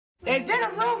There's been a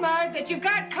rumor that you've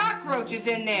got cockroaches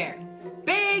in there.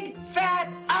 Big, fat,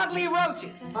 ugly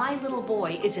roaches. My little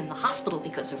boy is in the hospital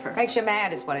because of her. Makes you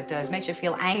mad is what it does. Makes you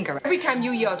feel anger. Every time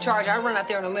you yell charge, I run out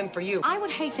there on a limb for you. I would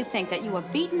hate to think that you were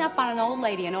beaten up on an old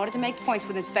lady in order to make points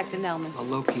with Inspector Nelman.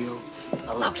 Alokio.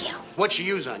 Alokio. What'd she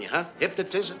use on you, huh?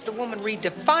 Hypnotism? The woman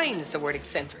redefines the word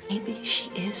eccentric. Maybe she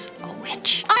is a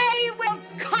witch. I will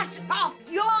cut off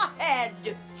your head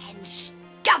and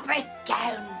stuff it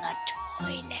down the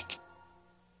toilet.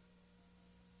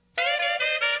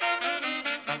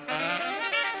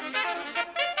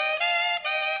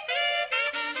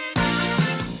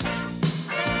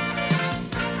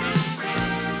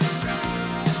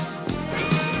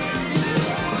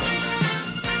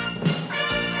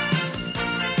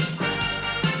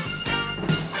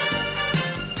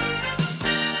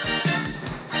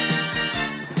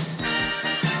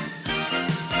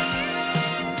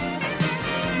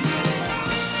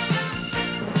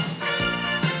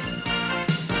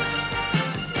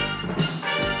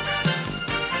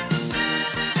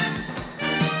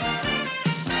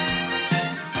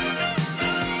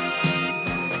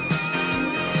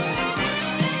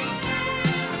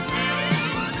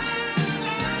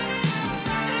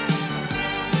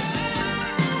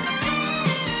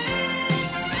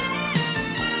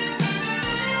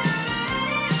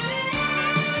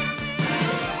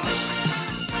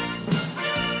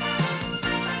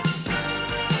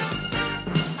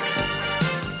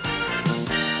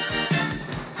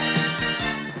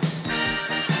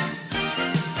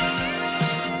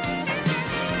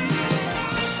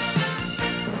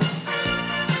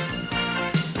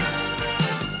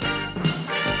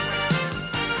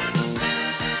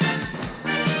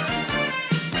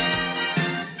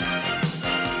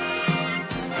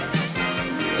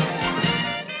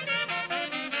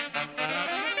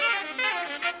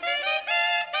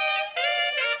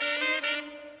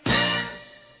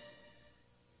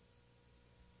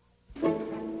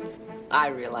 I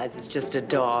realize it's just a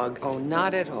dog. Oh,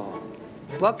 not at all.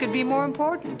 What could be more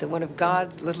important than one of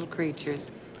God's little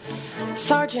creatures?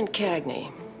 Sergeant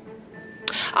Cagney,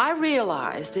 I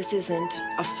realize this isn't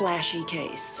a flashy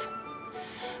case,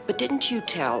 but didn't you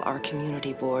tell our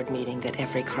community board meeting that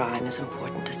every crime is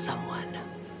important to someone?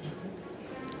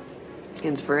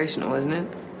 Inspirational, isn't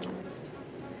it?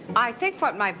 I think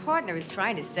what my partner is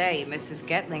trying to say, Mrs.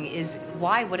 Getling, is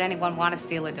why would anyone want to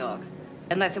steal a dog?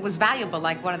 Unless it was valuable,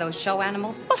 like one of those show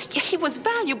animals? Well, he was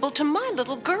valuable to my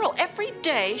little girl. Every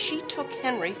day she took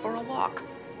Henry for a walk.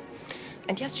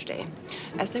 And yesterday,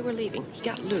 as they were leaving, he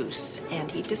got loose and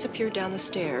he disappeared down the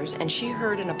stairs, and she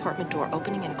heard an apartment door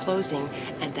opening and closing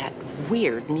and that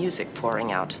weird music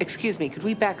pouring out. Excuse me, could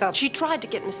we back up? She tried to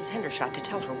get Mrs. Hendershot to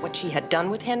tell her what she had done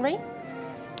with Henry,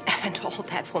 and all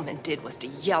that woman did was to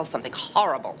yell something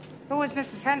horrible. Who was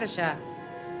Mrs.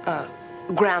 Hendershot?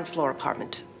 Ground floor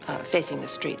apartment, facing the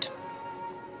street.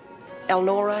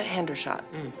 Elnora Hendershot.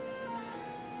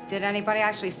 Did anybody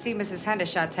actually see Mrs.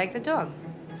 Hendershot take the dog?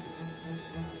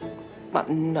 Well,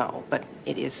 no, but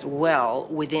it is well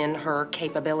within her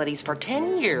capabilities. For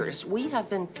 10 years, we have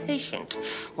been patient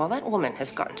while that woman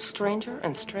has gotten stranger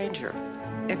and stranger.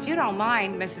 If you don't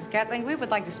mind, Mrs. Getling, we would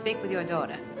like to speak with your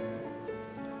daughter.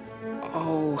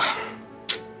 Oh,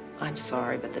 I'm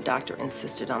sorry, but the doctor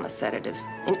insisted on a sedative.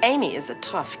 And Amy is a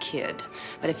tough kid,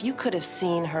 but if you could have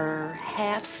seen her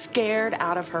half scared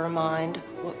out of her mind,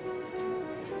 well,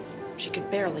 she could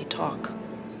barely talk.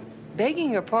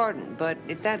 Begging your pardon, but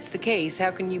if that's the case, how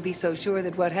can you be so sure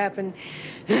that what happened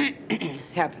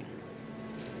happened?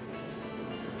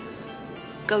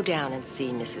 Go down and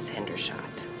see Mrs.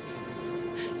 Hendershot.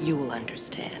 You will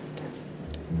understand.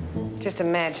 Just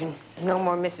imagine, no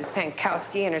more Mrs.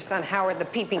 Pankowski and her son Howard the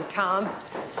Peeping Tom.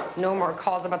 No more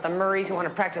calls about the Murrays who want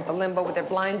to practice the limbo with their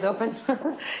blinds open.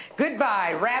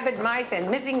 Goodbye, rabid mice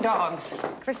and missing dogs.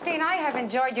 Christine, I have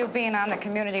enjoyed you being on the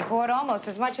community board almost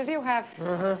as much as you have.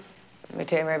 Let me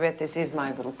tell you, Mary Beth, this is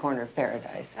my little corner of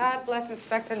paradise. God bless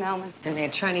Inspector Nelman. And the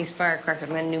Chinese firecracker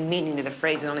lend new meaning to the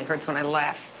phrase, it only hurts when I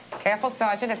laugh. Careful,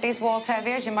 Sergeant. If these walls have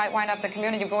ears, you might wind up the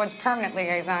community board's permanent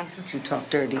liaison. Don't you talk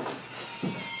dirty.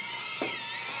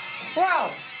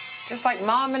 Well, just like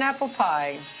Mom and apple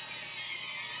pie.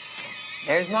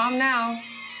 There's Mom now.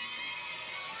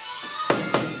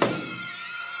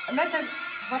 Mrs.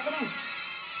 What's her name?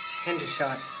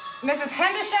 Hendershot. Mrs.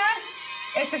 Hendershot?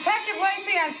 It's Detective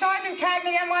Lacey and Sergeant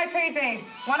Cagney, NYPD.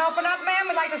 Want to open up, ma'am?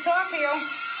 We'd like to talk to you.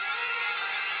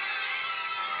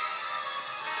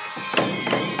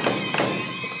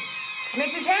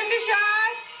 Mrs.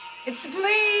 Hendershot? It's the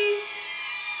police.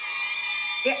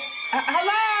 Yeah.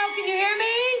 Hello? Can you hear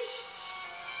me?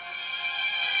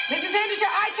 Mrs.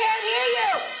 Hendershot, I can't hear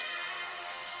you.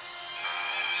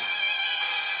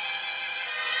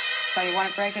 So you want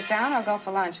to break it down or go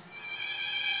for lunch?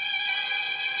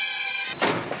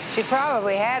 She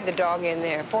probably had the dog in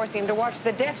there, forcing him to watch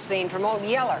the death scene from Old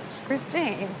Yeller.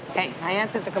 Christine. Hey, I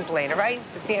answered the complaint, all right?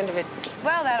 That's the end of it.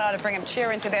 Well, that ought to bring them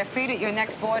cheering to their feet at your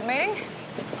next board meeting.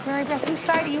 Mary Beth, whose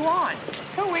side are you on?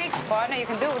 2 weeks, partner. You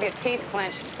can do it with your teeth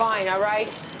clenched. Fine, all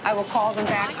right? I will call them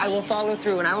back, I will follow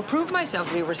through, and I will prove myself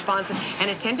to be a responsive and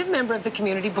attentive member of the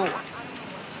community board.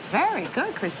 Very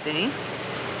good, Christine.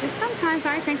 Because sometimes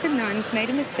I think the nuns made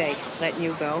a mistake letting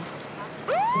you go.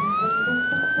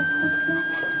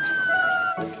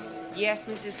 Yes,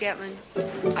 Mrs. Getland.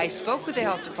 I spoke with the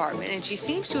health department, and she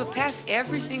seems to have passed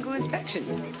every single inspection.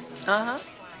 Uh-huh.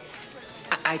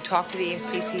 I talked to the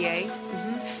SPCA.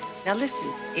 Now,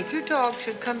 listen, if your dog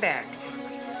should come back...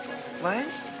 What?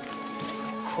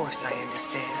 Of course I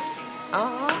understand.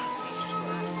 Uh-huh.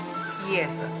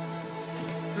 Yes, but...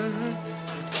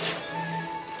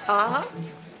 Uh-huh.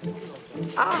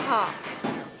 Uh-huh.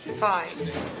 Fine.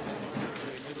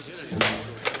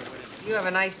 You have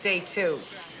a nice day, too.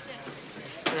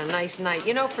 And a nice night.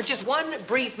 You know, for just one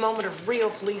brief moment of real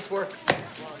police work.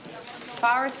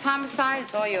 Forest homicide,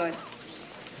 it's all yours.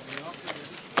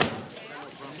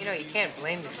 You know, you can't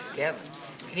blame Mrs. Getland.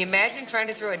 Can you imagine trying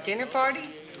to throw a dinner party?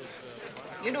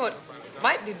 You know, it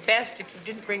might be best if you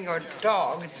didn't bring your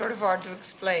dog. It's sort of hard to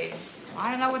explain. I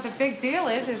don't know what the big deal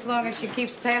is as long as she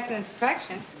keeps passing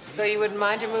inspection. So you wouldn't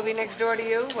mind her moving next door to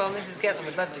you? Well, Mrs. Getland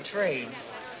would love to trade.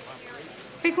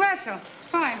 Be glad to. It's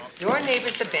fine. Your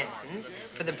neighbors, the Bensons,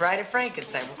 for the Bride of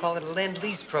Frankenstein. We'll call it a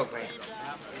Lend-Lease program.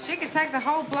 She could take the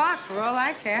whole block for all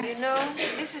I care. You know,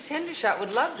 Mrs. Hendershot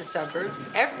would love the suburbs.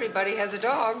 Everybody has a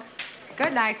dog.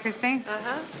 Good night, Christine.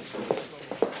 Uh-huh.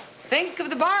 Think of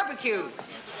the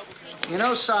barbecues. You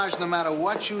know, Sarge, no matter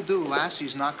what you do,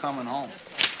 Lassie's not coming home.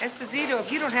 Esposito,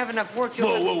 if you don't have enough work, you'll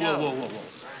let me know. Whoa.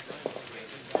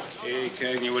 Hey,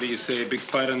 Cagney, what do you say? Big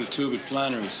fight on the tube at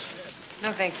Flannery's.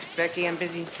 No thanks, Becky. I'm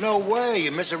busy. No way.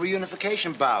 You miss a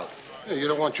reunification bout. Hey, you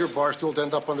don't want your bar stool to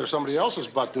end up under somebody else's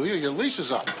butt, do you? Your lease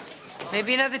is up.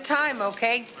 Maybe another time,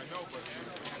 okay?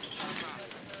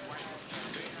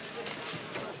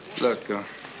 Look,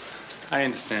 I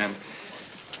understand.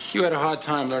 You had a hard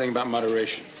time learning about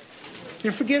moderation.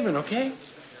 You're forgiven, okay?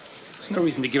 There's no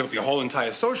reason to give up your whole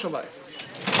entire social life.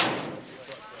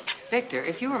 Victor,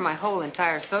 if you were my whole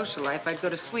entire social life, I'd go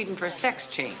to Sweden for a sex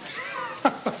change.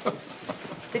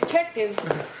 Detective,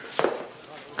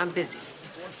 I'm busy.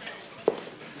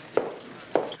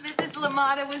 Mrs.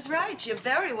 LaMotta was right. You're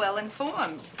very well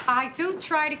informed. I do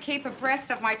try to keep abreast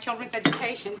of my children's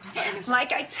education.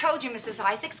 Like I told you, Mrs.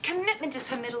 Isaacs, commitment is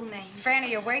her middle name. Franny,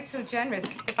 you're way too generous.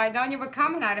 If I'd known you were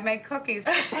coming, I'd have made cookies.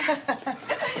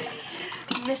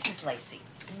 Mrs. Lacey,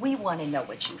 we want to know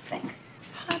what you think.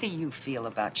 How do you feel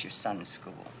about your son's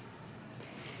school?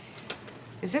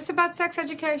 Is this about sex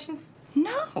education?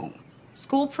 No.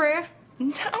 School prayer? No,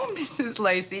 Mrs.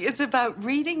 Lacey. It's about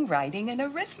reading, writing, and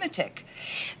arithmetic.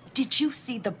 Did you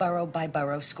see the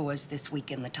borough-by-borough scores this week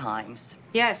in the Times?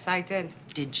 Yes, I did.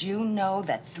 Did you know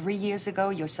that 3 years ago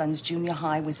your son's junior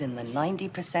high was in the 90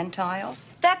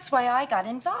 percentiles? That's why I got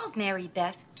involved, Mary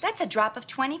Beth. That's a drop of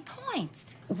 20 points.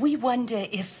 We wonder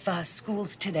if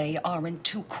schools today aren't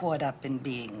too caught up in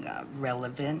being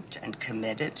relevant and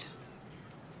committed.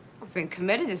 Being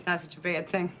committed is not such a bad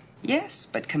thing. Yes,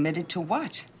 but committed to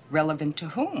what? Relevant to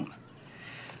whom?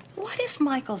 What if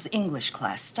Michael's English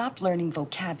class stopped learning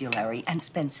vocabulary and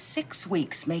spent 6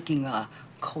 weeks making a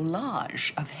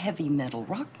collage of heavy metal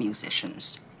rock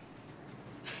musicians?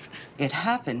 It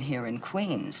happened here in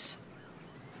Queens.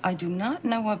 I do not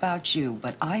know about you,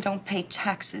 but I don't pay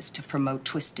taxes to promote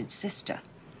Twisted Sister.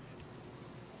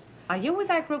 Are you with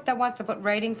that group that wants to put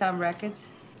ratings on records?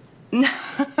 No,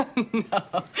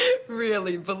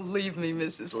 really, believe me,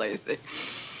 Mrs. Lacey.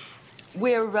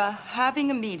 We're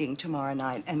having a meeting tomorrow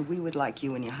night, and we would like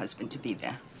you and your husband to be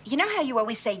there. You know how you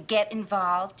always say get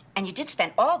involved? And you did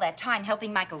spend all that time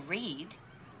helping Michael read.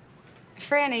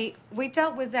 Franny, we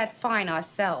dealt with that fine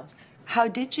ourselves. How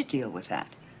did you deal with that?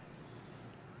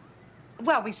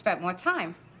 Well, we spent more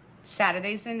time.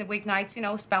 Saturdays and the weeknights, you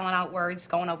know, spelling out words,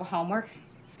 going over homework.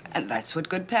 And that's what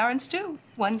good parents do,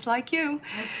 ones like you.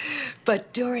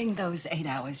 But during those 8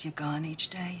 hours you're gone each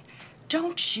day,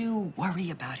 don't you worry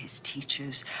about his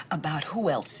teachers, about who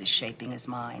else is shaping his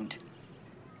mind?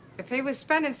 If he was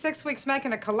spending 6 weeks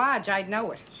making a collage, I'd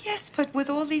know it. Yes, but with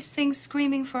all these things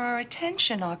screaming for our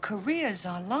attention, our careers,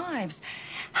 our lives,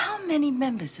 how many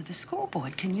members of the school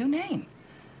board can you name?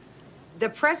 The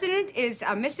president is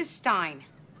Mrs. Stein.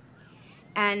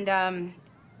 And,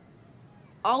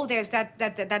 oh, there's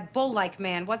that bull-like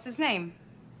man. What's his name?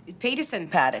 Peterson.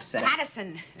 Patterson.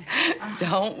 Patterson.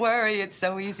 Don't worry, it's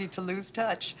so easy to lose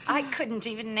touch. I couldn't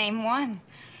even name one.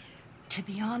 To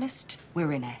be honest,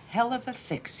 we're in a hell of a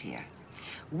fix here.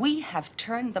 We have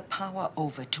turned the power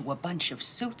over to a bunch of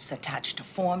suits attached to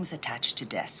forms attached to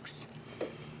desks.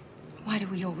 Why do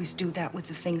we always do that with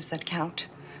the things that count?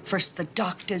 First the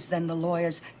doctors, then the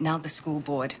lawyers, now the school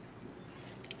board.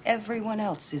 Everyone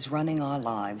else is running our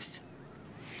lives.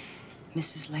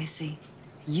 Mrs. Lacey,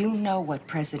 you know what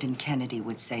President Kennedy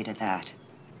would say to that.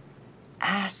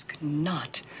 Ask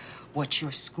not what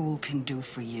your school can do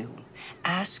for you.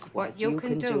 Ask what you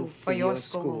can do for your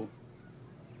school.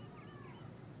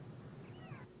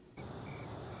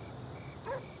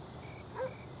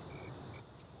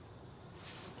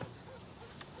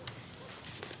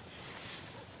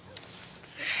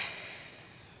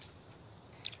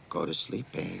 Go to sleep,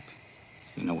 babe.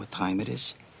 You know what time it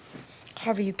is?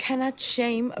 Harvey, you cannot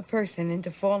shame a person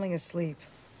into falling asleep.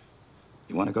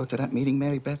 You want to go to that meeting,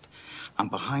 Mary Beth? I'm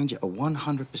behind you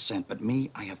 100%, but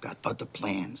me, I have got other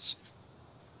plans.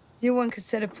 You wouldn't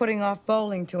consider putting off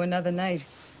bowling to another night.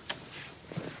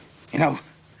 You know,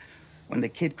 when the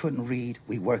kid couldn't read,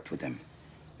 we worked with him.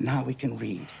 Now he can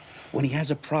read. When he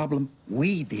has a problem,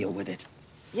 we deal with it.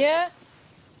 Yeah?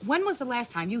 When was the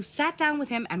last time you sat down with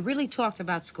him and really talked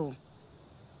about school?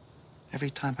 Every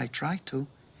time I try to,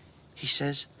 he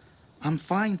says, I'm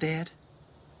fine, Dad.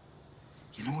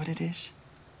 You know what it is?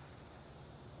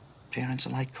 Parents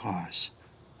are like cars.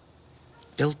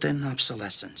 Built-in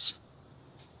obsolescence.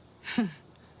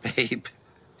 Babe,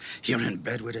 you're in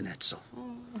bed with an Etzel.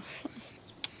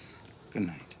 Good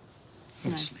night. Go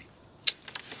to sleep.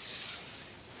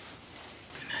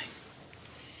 Good night.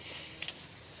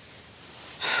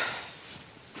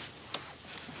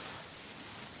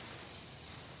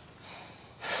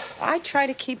 I try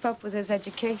to keep up with his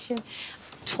education.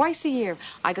 Twice a year,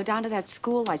 I go down to that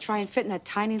school, I try and fit in that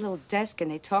tiny little desk, and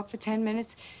they talk for 10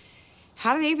 minutes.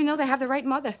 How do they even know they have the right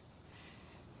mother?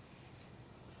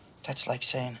 That's like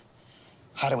saying,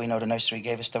 how do we know the nursery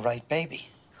gave us the right baby?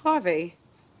 Harvey,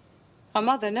 a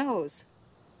mother knows.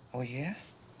 Oh, yeah?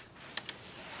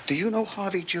 Do you know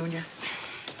Harvey Jr.?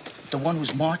 The one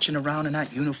who's marching around in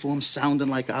that uniform sounding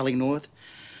like Ollie North?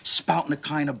 Spouting the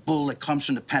kind of bull that comes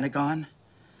from the Pentagon?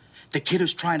 The kid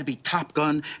who's trying to be Top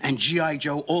Gun and G.I.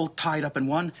 Joe all tied up in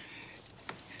one?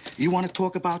 You want to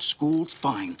talk about schools?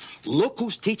 Fine. Look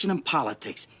who's teaching him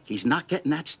politics. He's not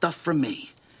getting that stuff from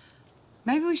me.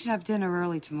 Maybe we should have dinner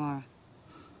early tomorrow.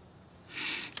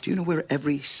 Do you know where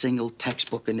every single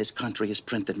textbook in this country is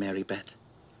printed, Mary Beth?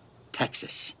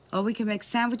 Texas. Or we can make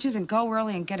sandwiches and go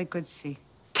early and get a good seat.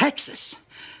 Texas.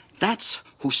 That's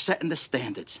who's setting the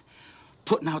standards.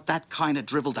 Putting out that kind of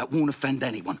drivel that won't offend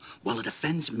anyone. Well, it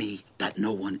offends me that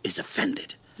no one is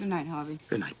offended. Good night, Harvey.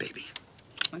 Good night, baby.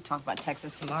 We'll talk about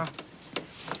Texas tomorrow.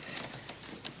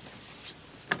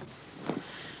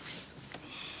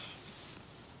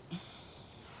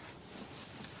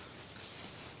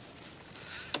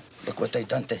 Look what they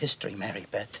done to history, Mary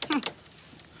Beth.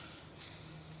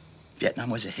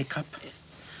 Vietnam was a hiccup,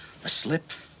 a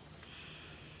slip,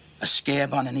 a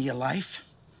scab on an E of life.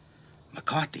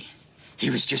 McCarthy, he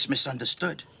was just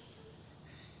misunderstood.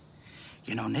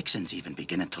 You know, Nixon's even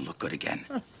beginning to look good again.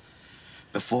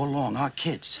 Before long, our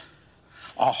kids,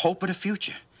 our hope of the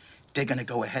future, they're gonna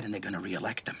go ahead and they're gonna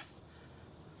re-elect him.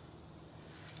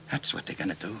 That's what they're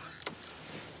gonna do.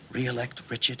 Re-elect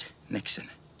Richard Nixon.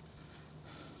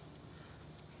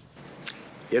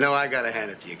 You know, I gotta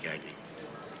hand it to you, Cagney.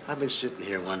 I've been sitting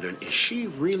here wondering, is she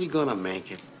really gonna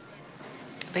make it?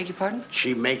 Beg your pardon?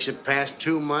 She makes it past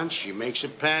 2 months, she makes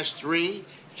it past 3,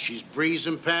 she's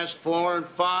breezing past 4 and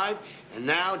 5, and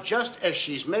now, just as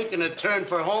she's making a turn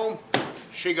for home,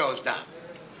 she goes down.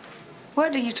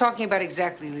 What are you talking about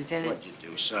exactly, Lieutenant? What'd you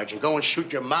do, Sergeant? Go and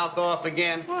shoot your mouth off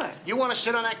again? What? You want to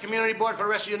sit on that community board for the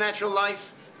rest of your natural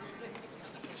life?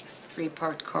 3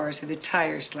 parked cars with the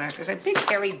tires slashed. It's a big,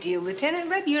 hairy deal, Lieutenant.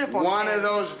 Red uniform. One of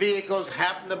those vehicles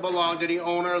happened to belong to the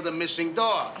owner of the missing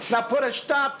dog. Now put a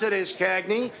stop to this,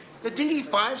 Cagney. The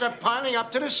DD5s are piling up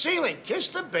to the ceiling. Kiss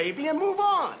the baby and move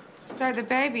on. Sir, the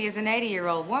baby is an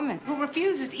 80-year-old woman. Who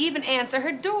refuses to even answer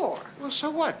her door. Well, so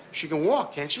what? She can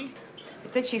walk, can't she? You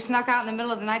think she snuck out in the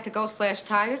middle of the night to go slash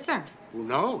tires, sir? Who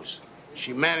knows?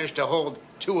 She managed to hold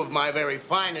 2 of my very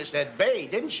finest at bay,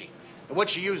 didn't she? And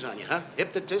what'd she use on you, huh?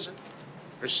 Hypnotism?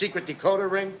 Her secret decoder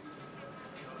ring?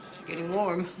 You're getting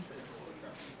warm.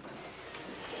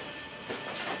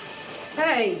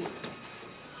 Hey!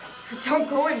 Don't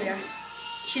go in there.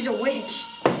 She's a witch.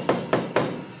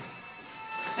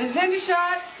 This is Henry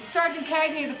Shot. It's Sergeant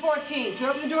Cagney of the 14th. You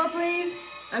open the door, please?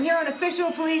 I'm here on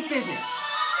official police business.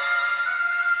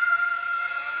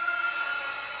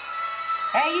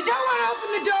 Hey, you don't want to open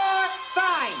the door?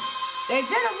 Fine. There's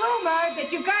been a rumor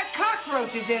that you've got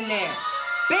cockroaches in there.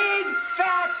 Big,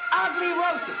 fat, ugly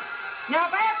roaches. Now,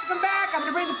 if I have to come back, I'm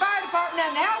going to bring the fire department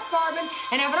and the health department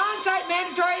and have an on-site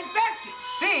mandatory inspection.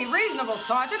 Be reasonable,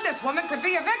 Sergeant. This woman could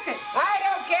be evicted. I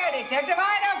don't care, Detective.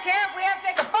 I don't care if we have to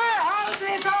take a fire hose to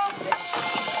this whole...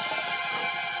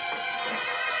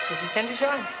 Mrs.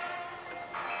 Hendershot?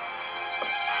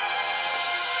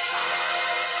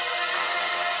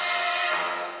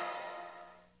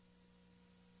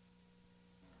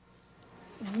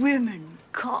 Women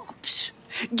cops,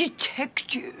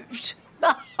 detectives.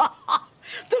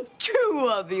 The two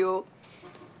of you.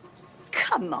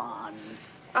 Come on.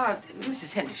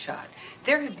 Mrs. Hendershot,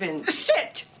 there have been...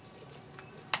 Sit!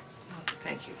 Oh,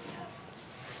 thank you.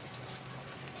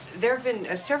 There have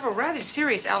been several rather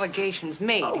serious allegations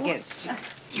made against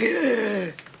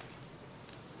you.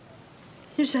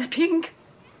 Is that pink?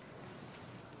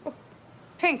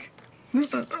 Pink.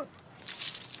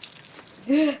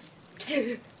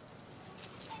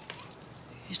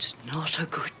 It's not a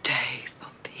good day for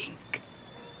Pink.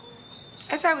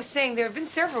 As I was saying, there have been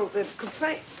several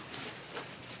complaints.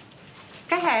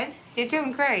 Go ahead. You're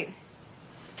doing great.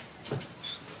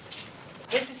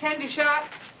 Mrs. Hendershot,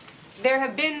 there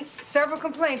have been several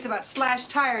complaints about slashed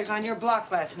tires on your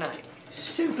block last night.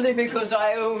 Simply because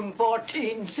I own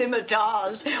 14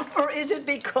 scimitars? Or is it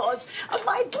because of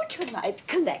my butcher knife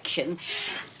collection?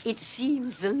 It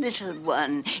seems the little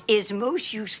one is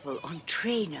most useful on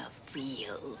trainer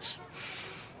wheels.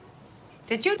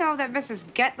 Did you know that Mrs.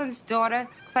 Getling's daughter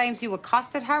claims you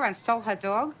accosted her and stole her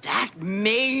dog? That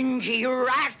mangy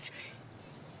rat!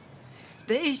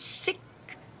 They sick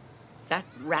that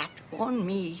rat on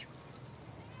me.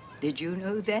 Did you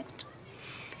know that?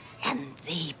 And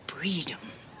they breed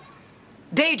 'em.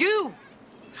 They do!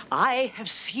 I have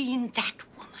seen that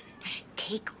woman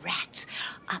take rats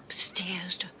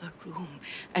upstairs to her room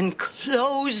and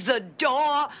close the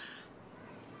door.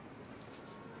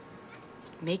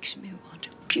 It makes me want to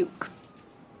puke.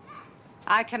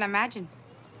 I can imagine.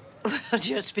 Well,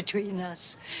 just between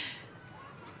us,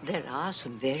 there are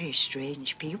some very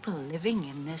strange people living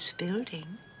in this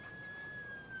building.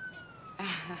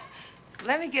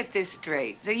 Let me get this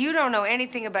straight. So you don't know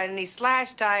anything about any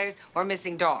slashed tires or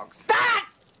missing dogs? That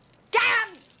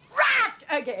damn rat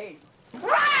again!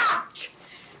 Rat!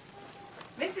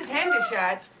 Mrs.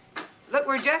 Hendershot, look,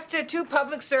 we're just two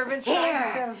public servants.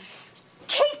 Here,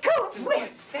 take a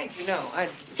whiff. Thank you. No, I...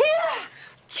 Here,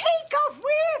 take a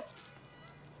whiff.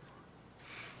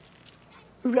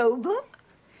 Rover,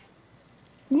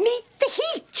 meet the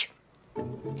heat.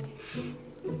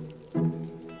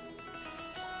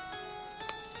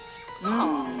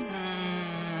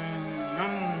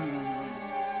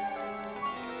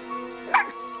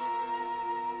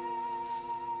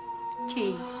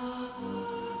 Tea.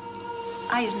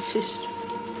 I insist.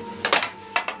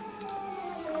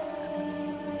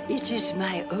 It is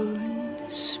my own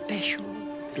special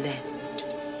blend.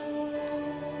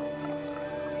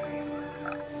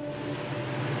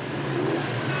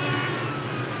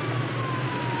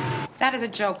 That is a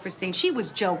joke, Christine. She was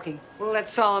joking. Well, let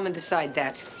Solomon decide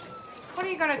that. What are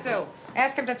you gonna do?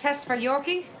 Ask him to test for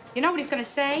Yorkie? You know what he's gonna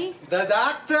say? The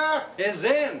doctor is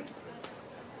in.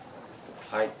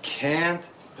 I can't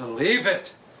believe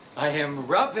it. I am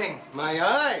rubbing my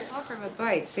eyes. Offer him a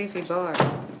bite. See if he bars.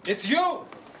 It's you.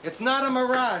 It's not a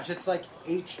mirage. It's like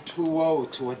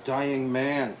H2O to a dying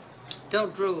man.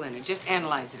 Don't drool in it. Just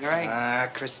analyze it, all right? Ah,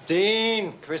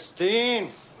 Christine.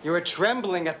 You were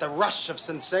trembling at the rush of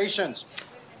sensations.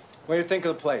 What do you think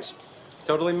of the place?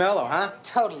 Totally mellow, huh?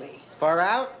 Totally. Far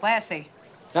out? Classy.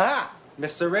 Ah,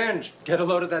 Miss Syringe, get a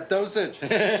load of that dosage.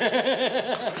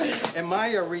 Am I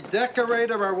a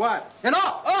redecorator or what? And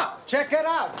check it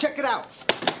out.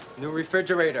 New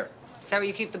refrigerator. Is that where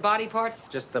you keep the body parts?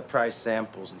 Just the price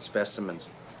samples and specimens.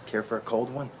 Care for a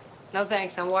cold one? No,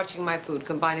 thanks. I'm watching my food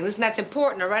combining. Listen, that's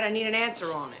important, all right? I need an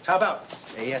answer on it. How about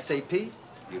ASAP?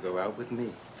 You go out with me.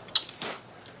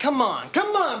 Come on,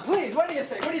 please. What do you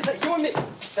say? You and me.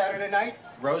 Saturday night,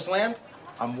 Roseland.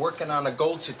 I'm working on a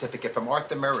gold certificate from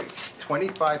Arthur Murray.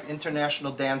 25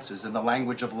 international dances in the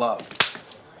language of love.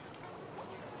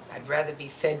 I'd rather be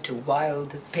fed to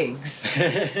wild pigs.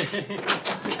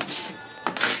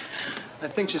 I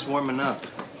think she's warming up.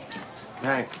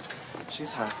 Hey,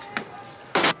 she's hot.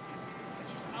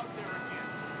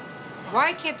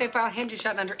 Why can't they file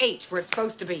Hendershot under H where it's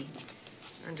supposed to be?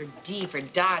 Under D for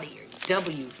Dottie or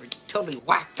W for totally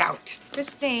whacked out.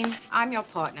 Christine, I'm your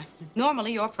partner.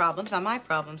 Normally, your problems are my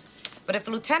problems. But if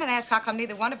the lieutenant asks how come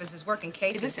neither one of us is working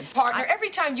cases... Hey, listen, partner, every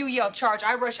time you yell charge,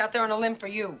 I rush out there on a limb for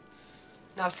you.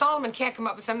 Now, if Solomon can't come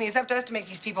up with something, it's up to us to make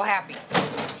these people happy.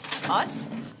 Us?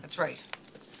 That's right.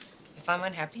 If I'm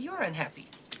unhappy, you're unhappy.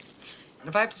 And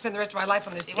if I have to spend the rest of my life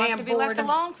on this She damn wants to be board... left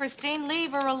alone, Christine.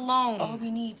 Leave her alone. All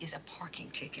we need is a parking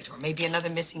ticket or maybe another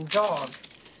missing dog.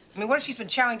 I mean, what if she's been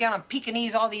chowing down on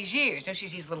Pekingese all these years? If she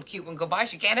sees a little cute one go by,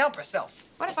 she can't help herself.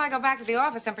 What if I go back to the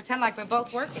office and pretend like we're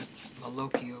both working?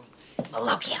 Malocchio.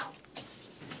 Malocchio.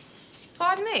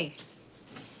 Pardon me.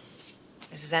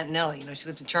 This is Aunt Nellie. You know, she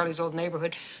lived in Charlie's old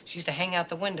neighborhood. She used to hang out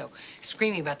the window,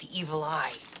 screaming about the evil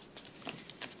eye.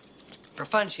 For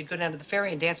fun, she'd go down to the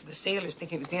ferry and dance with the sailors,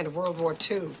 thinking it was the end of World War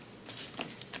II.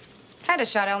 Had to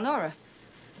shot Elnora.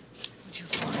 What'd you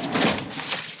find?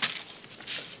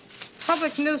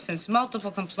 Public nuisance,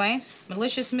 multiple complaints,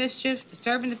 malicious mischief,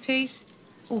 disturbing the peace.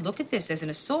 Oh, look at this. There's an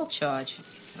assault charge.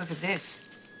 Look at this.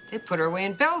 They put her away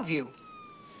in Bellevue.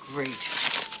 Great.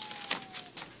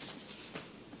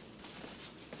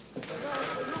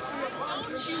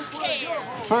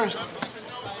 First,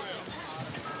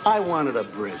 I wanted a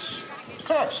bris. Of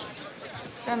course.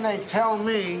 Then they tell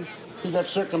me he got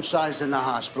circumcised in the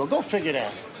hospital. Go figure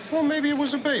that. Well, maybe it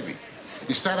was a baby.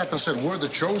 He sat up and said, we're the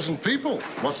chosen people.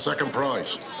 What's second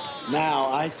prize?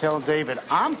 Now, I tell David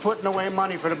I'm putting away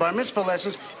money for the bar mitzvah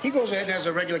lessons. He goes ahead and has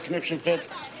a regular conniption fit.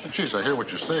 Geez, I hear what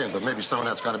you're saying, but maybe some of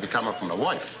that's got to be coming from the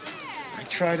wife. I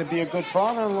try to be a good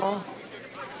father-in-law.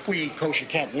 We eat kosher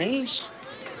Cagney's.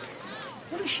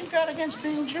 What has she got against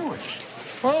being Jewish?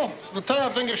 Well, the I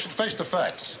think you should face the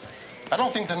facts. I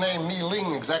don't think the name Mi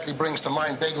Ling exactly brings to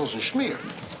mind bagels and schmear.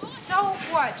 So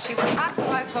what? She was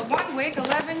hospitalized for 1 week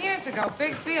 11 years ago.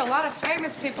 Big deal. A lot of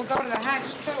famous people go to the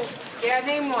Hatch, too. Yeah,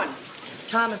 name one.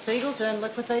 Thomas Eagleton,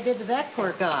 look what they did to that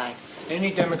poor guy.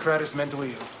 Any Democrat is mentally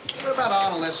ill. What about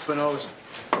Arnold Espinosa?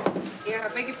 Yeah,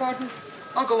 I beg your pardon?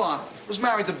 Uncle Arnold was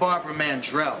married to Barbara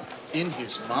Mandrell. In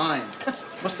his mind.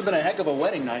 Must have been a heck of a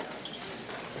wedding night.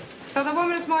 So the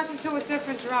woman is marching to a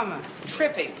different drummer.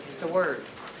 Tripping is the word.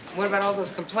 What about all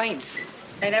those complaints?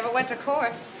 They never went to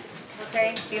court.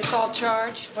 Okay, the assault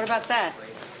charge. What about that?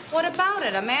 What about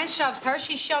it? A man shoves her,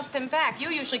 she shoves him back. You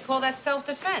usually call that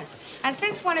self-defense. And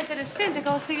since when is it a sin to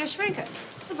go see a shrinker?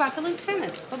 What about the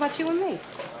lieutenant? What about you and me?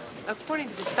 According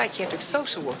to the psychiatric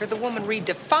social worker, the woman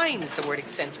redefines the word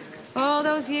eccentric. All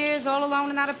those years all alone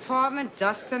in that apartment,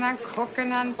 dusting and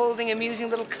cooking and... Holding amusing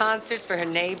little concerts for her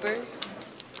neighbors.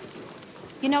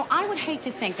 You know, I would hate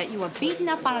to think that you were beaten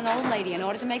up on an old lady in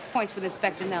order to make points with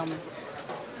Inspector Nelman.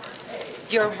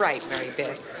 You're right, Mary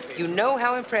Beth. You know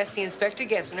how impressed the inspector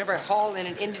gets whenever I haul in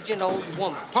an indigent old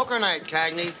woman. Poker night,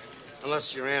 Cagney.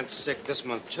 Unless your aunt's sick this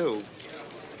month, too.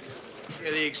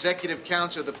 Yeah, the executive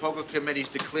council of the poker committee's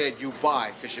declared you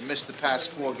bye because you missed the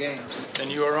past 4 games. Then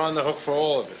you are on the hook for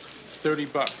all of it.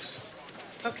 $30.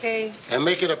 Okay. And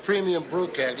make it a premium brew,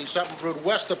 Cagney, something brewed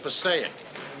west of Passaic.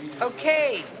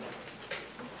 Okay.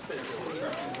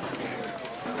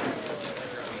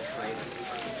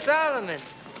 Solomon,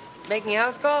 making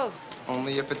house calls?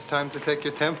 Only if it's time to take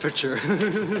your temperature.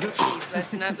 Please,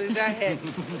 let's not lose our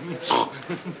heads.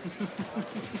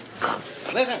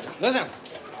 Listen.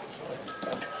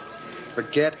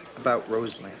 Forget about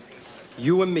Roseland.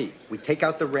 You and me, we take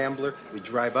out the Rambler, we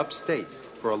drive upstate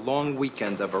for a long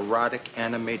weekend of erotic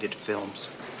animated films.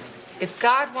 If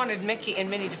God wanted Mickey and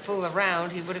Minnie to fool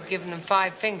around, he would have given them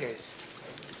 5 fingers.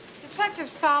 Detective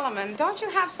Solomon, don't you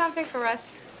have something for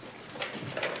us?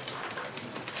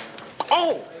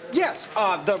 Oh, yes,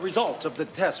 the results of the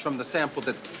test from the sample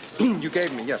that you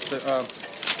gave me. Yes, the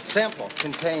sample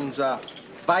contains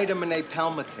vitamin A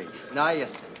palmitate,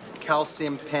 niacin,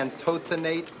 calcium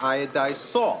pantothenate, iodized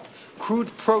salt,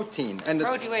 crude protein, and...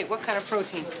 Wait, what kind of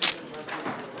protein?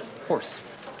 Horse.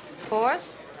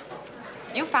 Horse?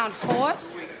 You found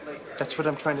horse? That's what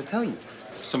I'm trying to tell you.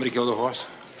 Somebody killed a horse?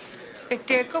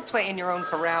 Victor, go play in your own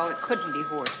corral. It couldn't be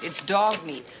horse. It's dog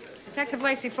meat. Detective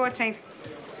Lacey, 14th.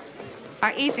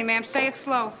 Easy, ma'am. Say it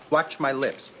slow. Watch my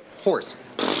lips. Horse.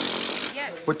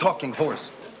 Yes. We're talking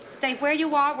horse. Stay where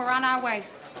you are. We're on our way.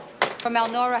 From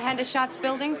Elnora Hendershot's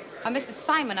building, Mrs.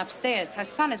 Simon upstairs. Her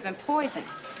son has been poisoned.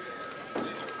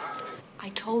 I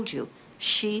told you,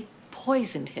 she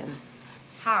poisoned him.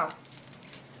 How?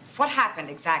 What happened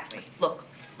exactly? Look.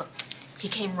 He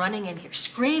came running in here,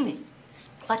 screaming,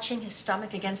 clutching his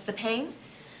stomach against the pain.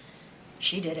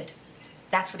 She did it.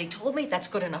 That's what he told me. That's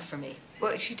good enough for me.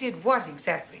 Well, she did what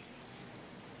exactly?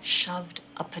 Shoved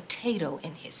a potato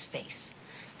in his face,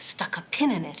 stuck a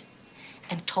pin in it,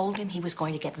 and told him he was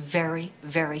going to get very,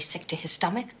 very sick to his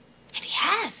stomach. And he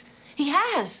has. He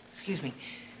has. Excuse me.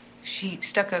 She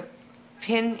stuck a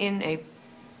pin in a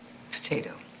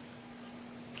potato.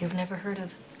 You've never heard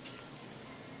of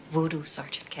voodoo,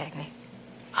 Sergeant Cagney?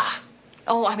 Ah,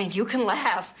 Oh, I mean, you can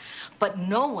laugh, but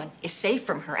no one is safe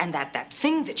from her and that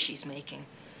thing that she's making.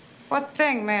 What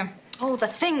thing, ma'am? Oh, the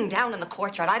thing down in the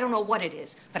courtyard. I don't know what it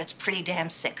is, but it's pretty damn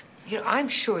sick. You know, I'm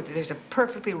sure that there's a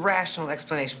perfectly rational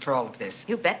explanation for all of this.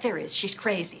 You bet there is. She's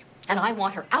crazy. And I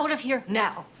want her out of here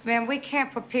now. Ma'am, we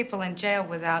can't put people in jail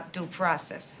without due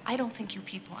process. I don't think you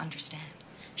people understand.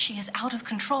 She is out of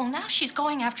control. Now she's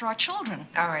going after our children.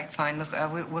 All right, fine. Look,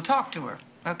 we'll talk to her,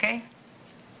 okay?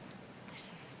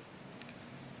 Listen.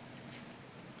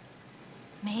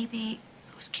 Maybe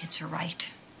those kids are right.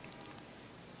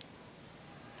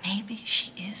 Maybe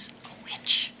she is a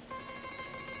witch.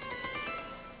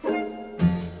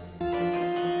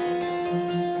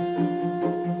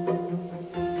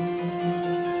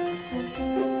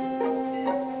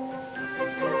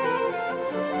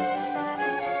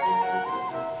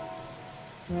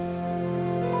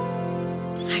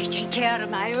 I take care of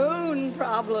my own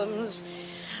problems.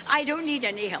 I don't need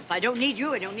any help. I don't need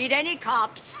you. I don't need any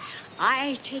cops.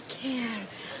 I take care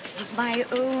of my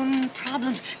own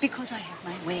problems because I have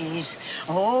my ways.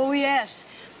 Oh, yes,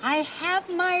 I have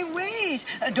my ways.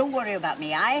 Don't worry about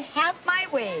me. I have my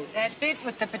ways. That bit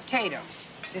with the potatoes,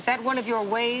 is that one of your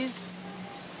ways?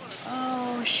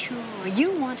 Oh, sure.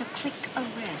 You want a quick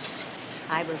arrest.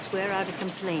 I will swear out a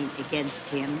complaint against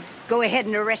him. Go ahead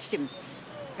and arrest him.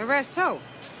 Arrest who?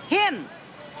 Him.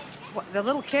 What, the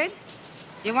little kid?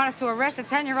 You want us to arrest a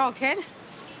 10-year-old kid?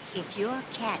 If your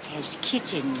cat has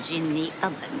kittens in the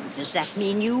oven, does that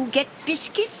mean you get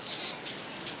biscuits?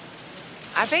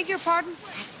 I beg your pardon?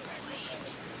 That boy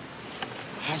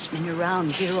has been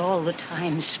around here all the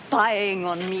time, spying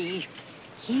on me.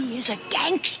 He is a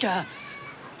gangster.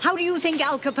 How do you think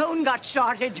Al Capone got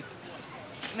started?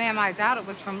 Ma'am, I doubt it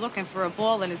was from looking for a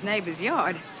ball in his neighbor's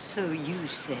yard. So you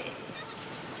say.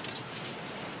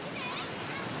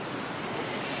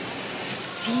 The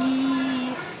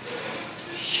sea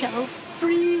shall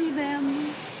free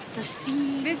them. The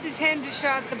sea. Mrs.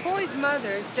 Hendershot, the boy's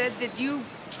mother said that you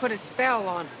put a spell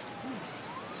on him.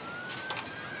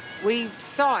 We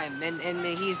saw him, and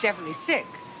he's definitely sick.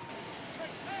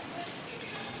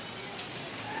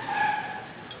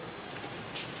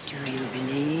 Do you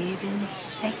believe in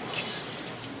sex?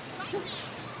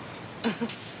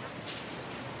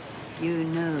 You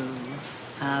know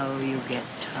how you get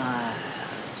tired.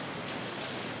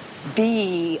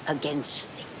 Be against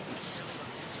things.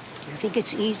 You think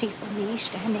it's easy for me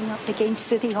standing up against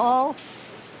City Hall?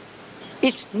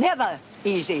 It's never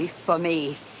easy for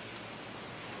me.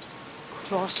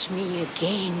 Cross me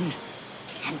again,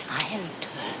 and I'll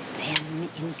turn them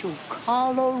into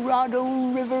Colorado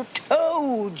River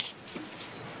toads.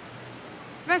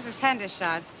 Mrs.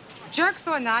 Hendershot, jerks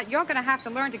or not, you're going to have to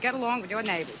learn to get along with your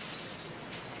neighbors.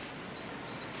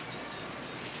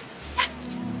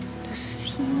 The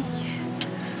sea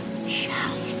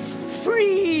shall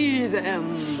free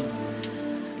them.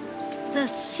 The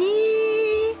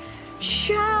sea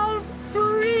shall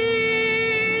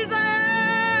free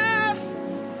them.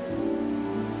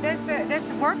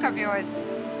 This work of yours,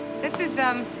 this is,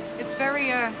 it's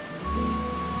very,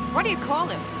 what do you call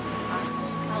it? A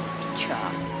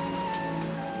sculpture.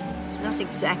 Not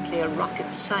exactly a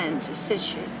rocket scientist, is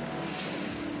she?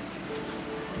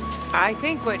 I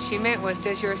think what she meant was,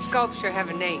 does your sculpture have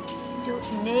a name?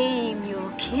 Don't name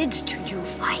your kids till you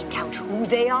find out who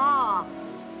they are.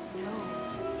 No.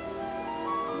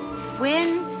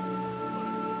 When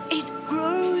it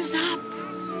grows up,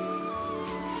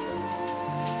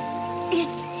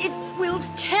 it will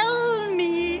tell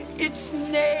me its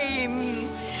name.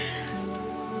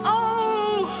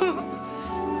 Oh!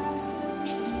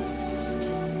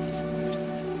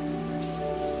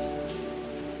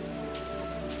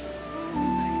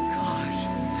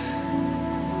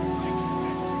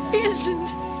 Isn't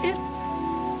it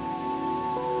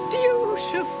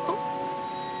beautiful?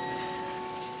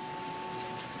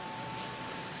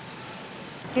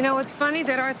 You know, it's funny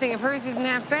that art thing of hers isn't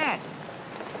half bad.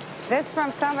 This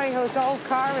from somebody whose old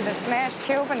car was a smashed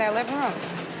cube in their living room.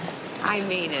 I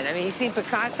mean it. I mean, you seen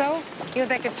Picasso? You know,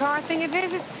 that guitar thing of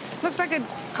his? It looks like a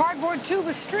cardboard tube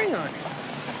with string on it.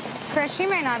 Chris, she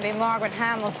may not be Margaret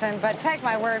Hamilton, but take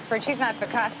my word for it, she's not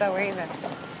Picasso either.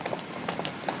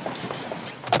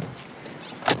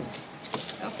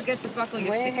 Don't forget to buckle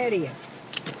your Way seat. ahead of you.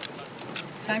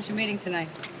 Time's your meeting tonight?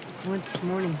 I went this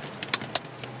morning.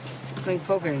 Playing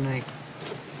poker tonight.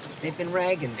 They've been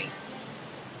ragging me.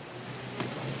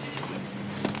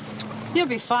 You'll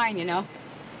be fine, you know.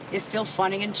 You're still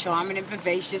funny and charming and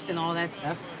vivacious and all that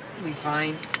stuff. You'll be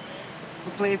fine.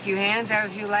 We'll play a few hands, have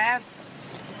a few laughs.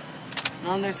 And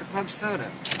I'll nurse a club soda.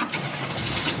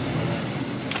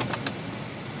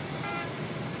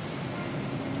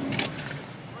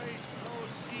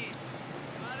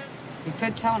 You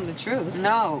could tell him the truth.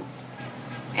 No.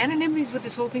 Anonymity's what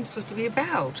this whole thing's supposed to be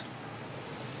about.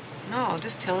 No,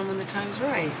 just tell him when the time's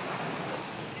right.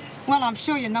 Well, I'm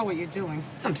sure you know what you're doing.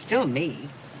 I'm still me.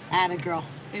 Atta girl.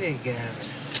 Maybe I can get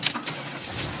out.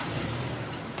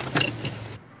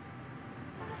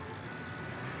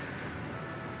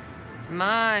 Come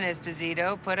on,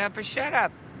 Esposito. Put up or shut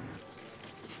up.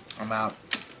 I'm out.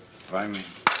 Find me.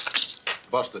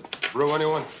 Busted. Brew,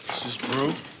 anyone? Is this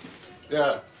brew?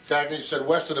 Yeah. Cagney said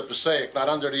west of the Passaic, not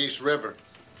under the East River.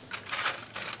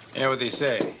 You know what they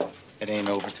say? It ain't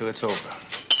over till it's over.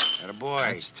 Attaboy.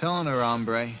 Thanks telling her,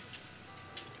 hombre.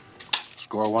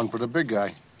 Score one for the big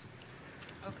guy.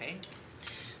 Okay.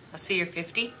 I'll see your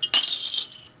 50.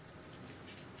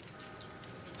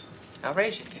 I'll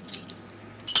raise you 50.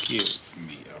 Give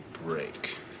me a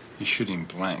break. You're shooting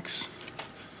blanks.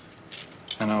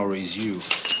 And I'll raise you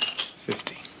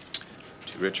 50.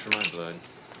 Too rich for my blood.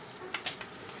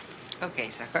 Okay,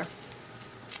 sucker.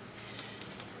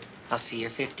 I'll see your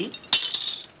 50.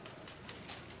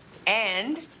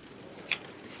 And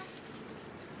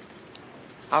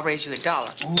I'll raise you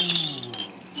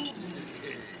 $1.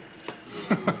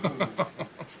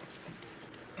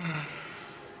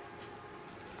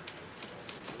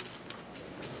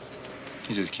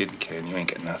 You're just kidding, kid. You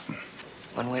ain't got nothing.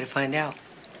 One way to find out.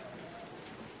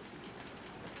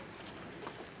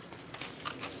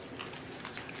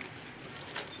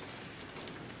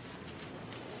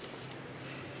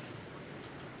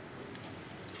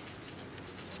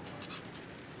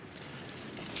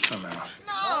 I'm out.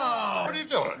 No! What are you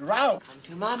doing? You're out. Come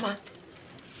to Mama.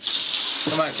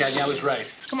 Come on, Cagney. I was right.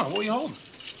 Come on, what are you holding?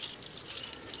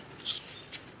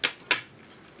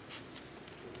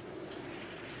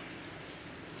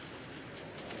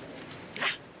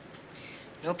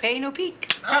 No pay, no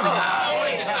peek. Come on. No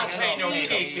pay, no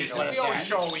peek. It's the only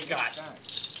show we got.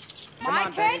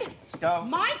 My kid? Let's go.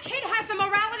 My kid has the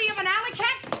morality of an alley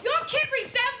cat? Your kid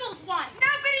resembles one.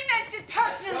 Nobody meant it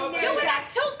personally. You and that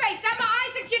two-faced Emma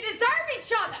Isaacs, you deserve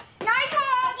each other. Night,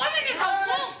 Hall. The woman is a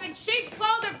wolf in sheep's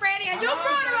clothing, Franny, and you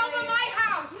brought her over my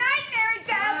house. Night, Mary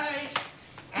Beth.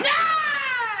 No!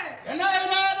 Good night,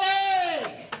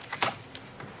 Eddie!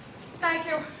 Thank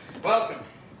you. Welcome.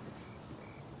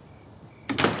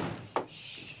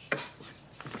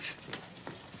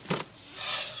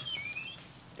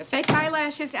 The fake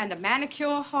eyelashes and the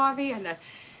manicure, Harvey, and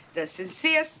the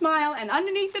sincere smile, and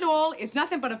underneath it all is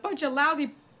nothing but a bunch of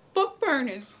lousy book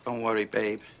burners. Don't worry,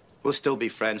 babe. We'll still be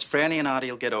friends. Franny and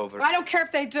Artie will get over it. I don't care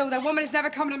if they do. That woman is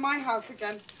never coming to my house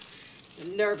again. The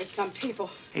nerve of some people.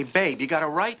 Hey, babe, you got a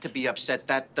right to be upset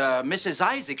that Mrs.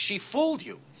 Isaac, she fooled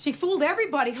you. She fooled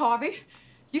everybody, Harvey.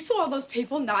 You saw all those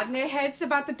people nodding their heads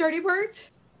about the dirty words.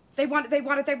 They want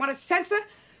to censor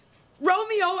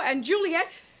Romeo and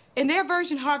Juliet. In their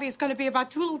version, Harvey, it's going to be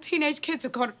about two little teenage kids who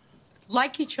are going to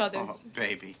like each other. Oh,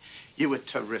 baby, you were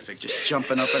terrific, just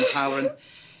jumping up and hollering.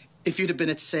 If you'd have been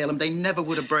at Salem, they never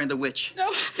would have burned the witch. No.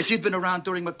 If you'd been around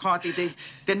during McCarthy,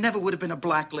 there never would have been a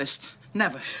blacklist.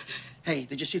 Never. Hey,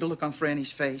 did you see the look on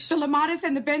Franny's face? The Lamadas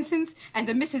and the Bensons and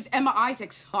the Mrs. Emma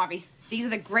Isaacs, Harvey. These are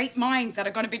the great minds that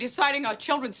are going to be deciding our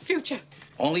children's future.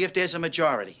 Only if there's a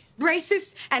majority.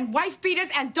 Racists and wife beaters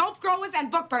and dope growers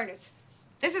and book burners.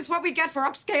 This is what we get for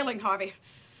upscaling, Harvey.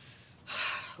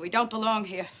 We don't belong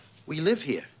here. We live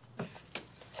here.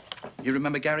 You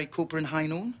remember Gary Cooper in High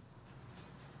Noon?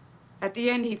 At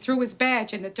the end, he threw his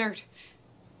badge in the dirt.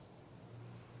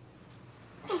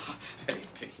 Oh,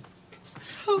 baby.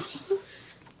 Oh.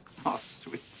 Oh,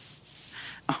 sweet.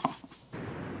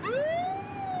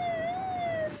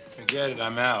 Forget it,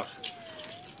 I'm out.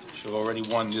 She'll already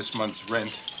won this month's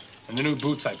rent and the new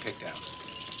boots I picked out.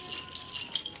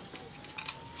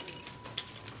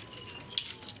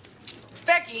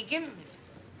 Specky, give me.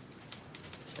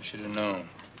 I should have known.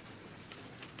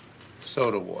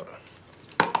 Soda water.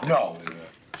 No.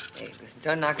 Hey, listen,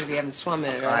 don't knock it if you haven't swum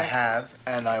in it, all I right? have,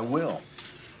 and I will.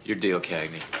 Your deal,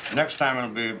 Cagney. Next time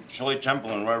it'll be Shirley Temple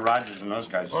and Roy Rogers and those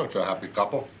guys. Oh, it's a happy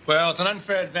couple. Well, it's an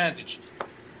unfair advantage.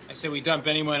 I say we dump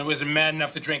anyone who isn't mad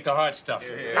enough to drink the hard stuff.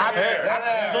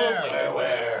 Absolutely.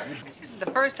 This isn't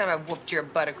the first time I've whooped your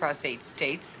butt across 8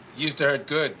 states. Used to hurt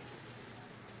good.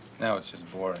 Now it's just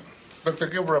boring. Victor,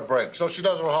 give her a break so she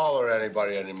doesn't holler at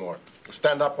anybody anymore.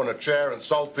 Stand up on a chair,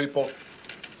 insult people.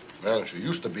 Man, she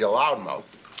used to be a loudmouth.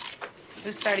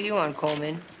 Whose side are you on,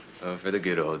 Coleman? Oh, for the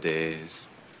good old days.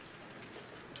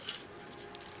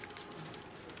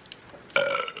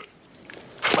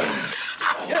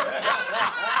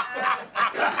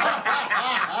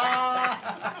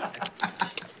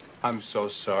 I'm so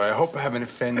sorry. I hope I haven't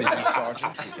offended you,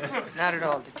 Sergeant. Not at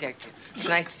all, Detective. It's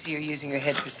nice to see you're using your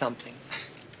head for something.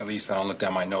 At least I don't look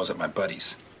down my nose at my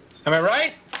buddies. Am I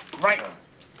right? Right.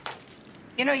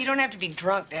 You know, you don't have to be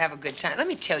drunk to have a good time. Let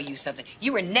me tell you something.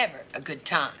 You were never a good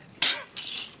time.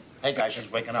 Hey, guys,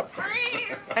 she's waking up.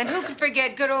 And who could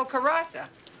forget good old Carassa?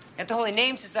 At the Holy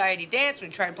Name Society dance when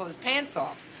he tried to pull his pants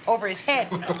off over his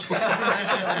head. Of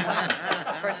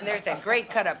course, and there's that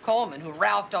great cut-up Coleman who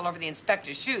ralphed all over the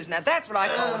inspector's shoes. Now, that's what I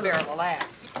call a barrel of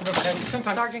laughs. You know, Cagney,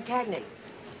 sometimes... Sergeant Cagney.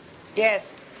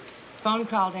 Yes. Phone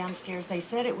call downstairs. They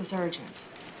said it was urgent.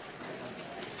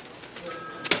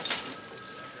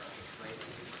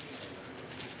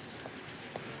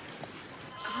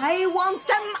 I want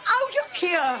them out of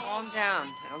here. Calm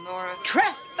down, Elnora.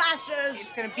 Trespassers.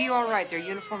 It's gonna be all right. They're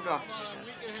uniformed officers.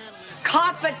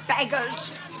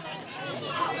 Carpetbaggers.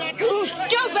 You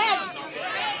stupid!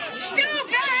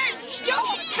 Stupid!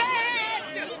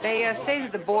 Stupid! They say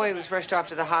that the boy was rushed off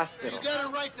to the hospital. You got a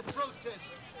right to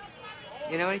protest.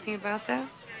 You know anything about that?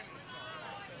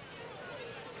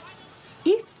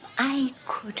 If I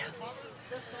could have,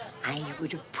 I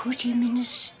would have put him in a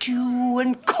stew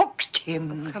and cooked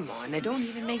him. Oh, come on, now don't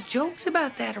even make jokes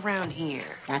about that around here.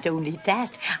 Not only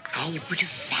that, I would have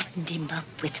fattened him up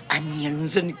with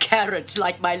onions and carrots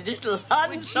like my little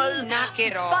Hansel. Would you knock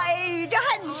it off? Beide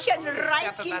Hanschen Stuff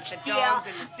reich about the ich dir. dogs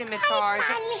and the scimitars.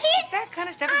 It's that kind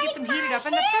of stuff that gets them heated up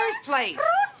in the first place.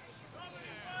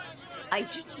 I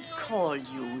didn't call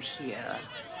you here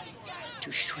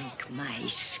to shrink my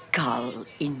skull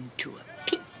into a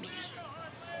pygmy.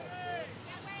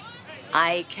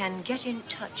 I can get in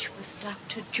touch with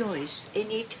Dr. Joyce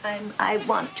anytime I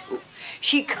want to.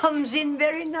 She comes in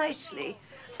very nicely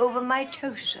over my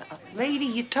toaster. Lady,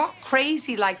 you talk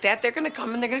crazy like that, they're gonna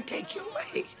come and they're gonna take you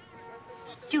away.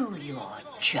 Do your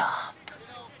job.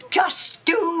 Just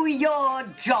do your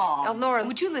job. Elnora,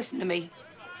 would you listen to me?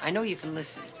 I know you can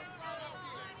listen.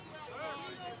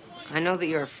 I know that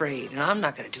you're afraid, and I'm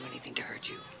not gonna do anything to hurt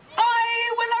you.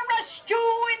 I will arrest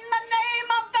you in the name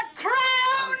of the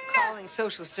crown! I'm calling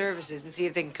social services and see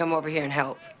if they can come over here and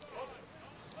help.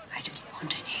 I don't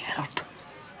want any help.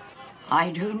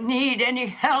 I don't need any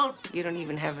help. You don't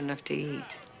even have enough to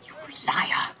eat. You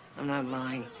liar. I'm not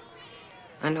lying.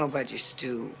 I know about your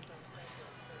stew.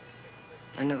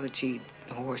 I know that you eat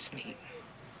horse meat.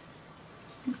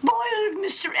 Boiled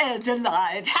Mr. Ed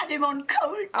alive. Had him on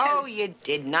cold toast. Oh, you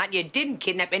did not. You didn't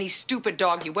kidnap any stupid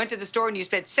dog. You went to the store and you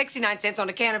spent 69 cents on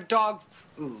a can of dog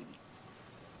food.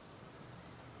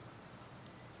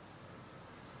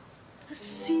 The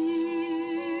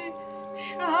sea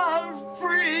shall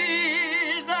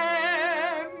free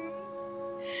them.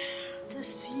 The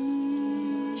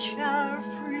sea shall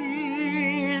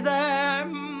free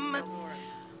them.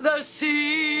 The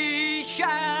sea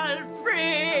shall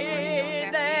free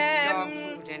them. Dog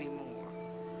food anymore.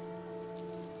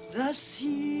 The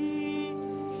sea.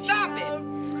 Stop it!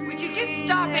 Would you just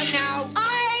stop it now?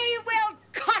 I will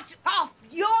cut off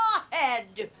your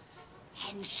head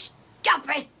and stuff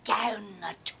it down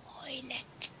the toilet.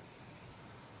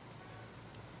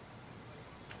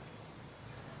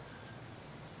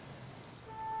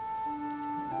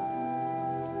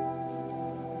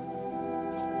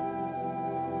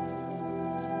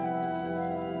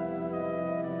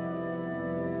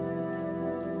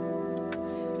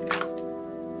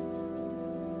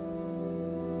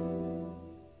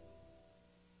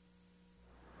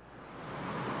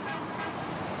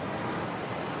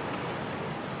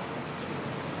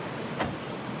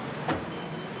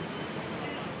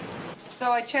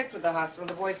 So I checked with the hospital.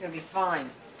 The boy's gonna be fine.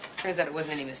 Turns out it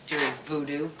wasn't any mysterious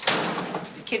voodoo.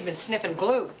 The kid been sniffing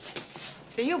glue.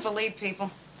 Do you believe people?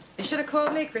 You should have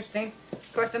called me, Christine.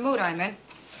 Of course, the mood I'm in.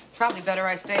 Probably better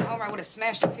I stayed home or I would have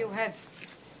smashed a few heads.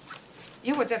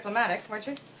 You were diplomatic, weren't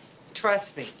you?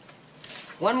 Trust me.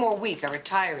 One more week, I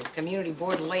retire as community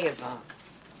board liaison.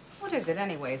 What is it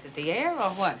anyway? Is it the air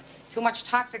or what? Too much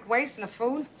toxic waste in the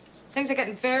food? Things are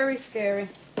getting very scary.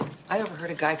 I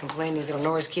overheard a guy complaining that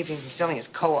Honora's keeping him from selling his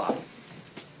co-op.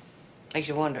 Makes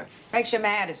you wonder. Makes you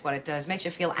mad is what it does. Makes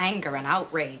you feel anger and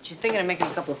outrage. I'm thinking of making a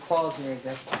couple of calls, Mary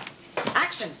Beth.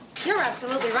 Action. You're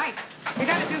absolutely right. We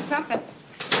gotta do something.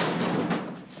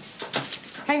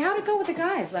 Hey, how'd it go with the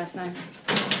guys last night?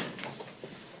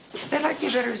 They like me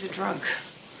better as a drunk.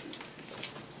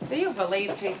 Do you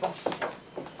believe people?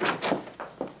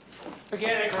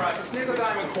 Forget it, Cross. It's nickel,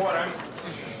 dime, and quarter.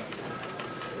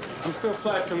 I'm still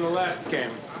flat from the last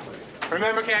game.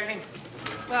 Remember, Cagney?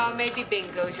 Well, maybe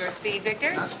bingo's your speed,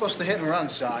 Victor. Not supposed to hit and run,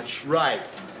 Sarge. Right.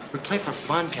 We play for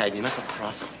fun, Cagney, not for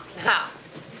profit. How?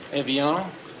 Evian,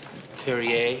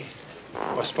 Perrier,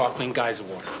 or sparkling geyser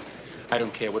water. I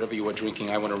don't care. Whatever you are drinking,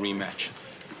 I want a rematch.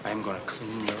 I'm going to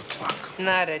clean your clock.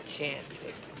 Not a chance,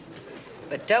 Victor.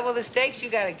 But double the stakes, you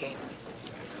got a game.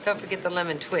 Don't forget the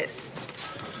lemon twist.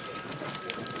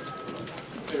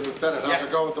 Hey, Lieutenant, how's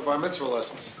it going with the bar mitzvah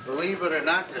lessons? Believe it or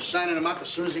not, they're signing him up as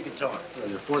soon as he can talk.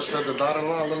 You force-fed the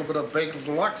daughter-in-law a little bit of Bacon's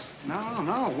Deluxe?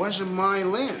 No, it wasn't my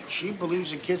Lynn. She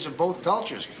believes the kids are both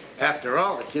cultures. After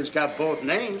all, the kid's got both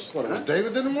names. What, it was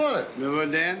David didn't want it? Remember,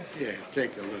 Dan? Yeah,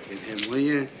 take a look at him, will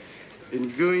you?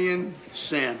 Nguyen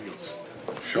Samuels.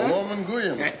 Shalom and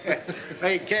Guyam.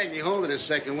 Hey, Cagney, hold it a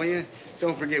second, will you?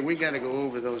 Don't forget, we got to go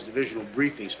over those divisional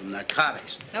briefings from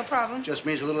narcotics. No problem. Just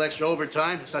means a little extra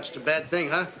overtime. It's not such a bad thing,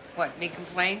 huh? What, me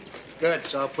complain? Good,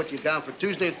 so I'll put you down for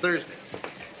Tuesday and Thursday.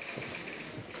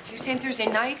 Tuesday and Thursday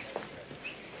night?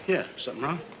 Yeah, something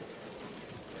wrong?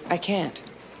 I can't.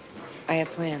 I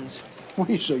have plans.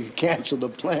 Wait, so you cancel the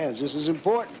plans. This is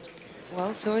important.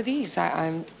 Well, so are these.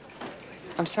 I'm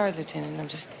sorry, Lieutenant. I'm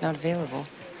just not available.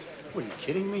 What, are you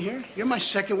kidding me here? You're my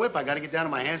second whip. I got to get down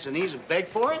on my hands and knees and beg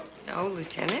for it? No,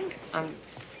 Lieutenant.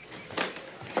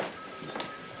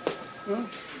 Well,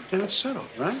 then it's settled,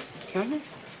 right, Cagney?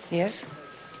 Yes?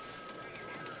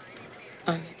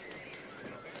 I'm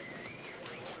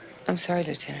sorry,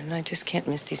 Lieutenant. I just can't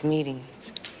miss these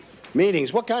meetings.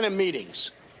 Meetings? What kind of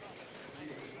meetings?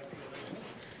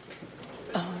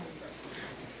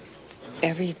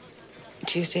 Every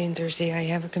Tuesday and Thursday, I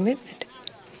have a commitment.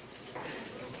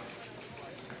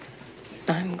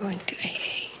 I'm going to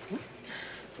AA.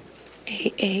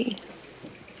 AA.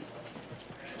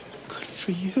 Good for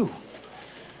you.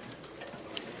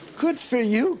 Good for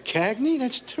you, Cagney.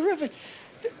 That's terrific.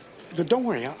 But don't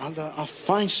worry, I'll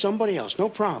find somebody else. No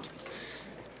problem.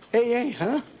 AA,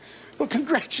 huh? Well,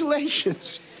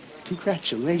 congratulations.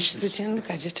 Congratulations. Lieutenant,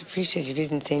 look, I just appreciate you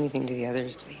didn't say anything to the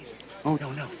others, please. Oh,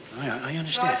 no. I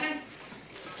understand. Sergeant?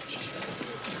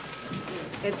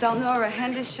 It's Elnora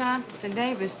Hendershot. The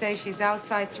neighbors say she's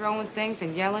outside throwing things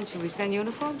and yelling. Should we send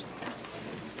uniforms?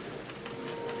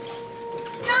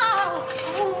 No!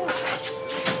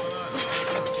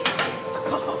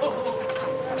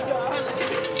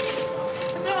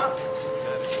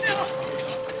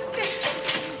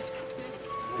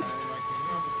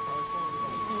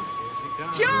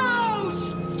 You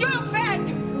stupid!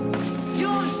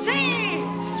 You see!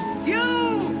 You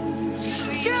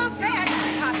stupid!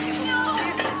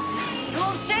 You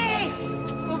see!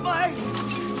 Oh, my foot!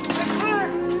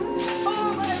 Oh,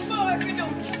 my foot!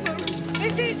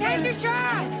 Mrs.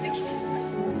 Hendershot!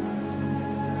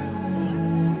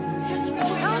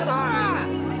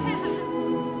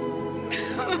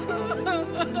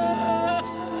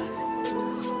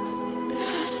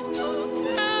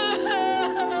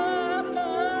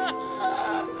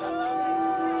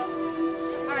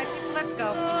 All right, people, let's go.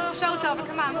 Show's over.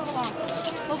 Come on, move along.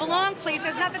 Move along, please.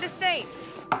 There's nothing to see.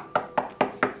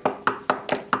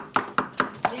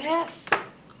 Yes.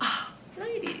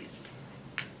 Ladies.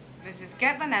 Mrs.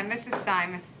 Getlin and Mrs.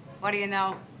 Simon. What do you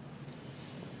know?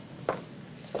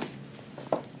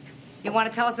 You want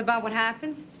to tell us about what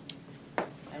happened? I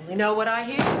only know what I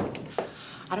hear.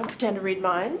 I don't pretend to read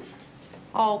minds.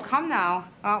 Oh, come now.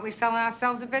 Aren't we selling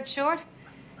ourselves a bit short?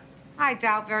 I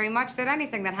doubt very much that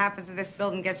anything that happens in this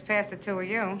building gets past the two of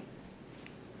you.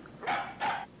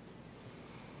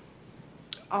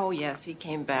 Oh, yes, he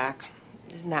came back.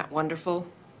 Isn't that wonderful?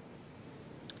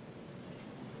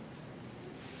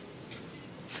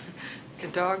 The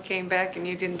dog came back and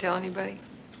you didn't tell anybody?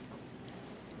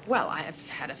 Well, I've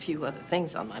had a few other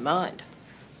things on my mind.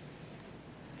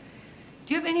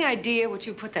 Do you have any idea what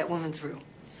you put that woman through?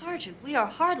 Sergeant, we are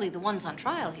hardly the ones on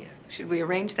trial here. Should we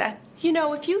arrange that? You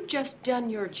know, if you'd just done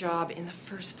your job in the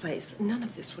first place, none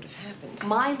of this would have happened.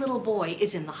 My little boy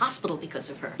is in the hospital because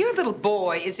of her. Your little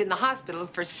boy is in the hospital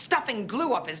for stuffing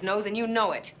glue up his nose, and you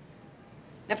know it.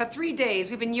 Now, for 3 days,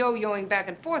 we've been yo-yoing back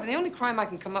and forth, and the only crime I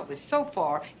can come up with so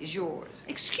far is yours.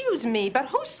 Excuse me, but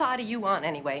whose side are you on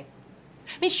anyway?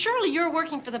 I mean, surely you're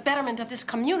working for the betterment of this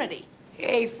community.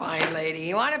 Hey, fine lady.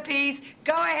 You want a piece?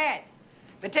 Go ahead.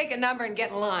 But take a number and get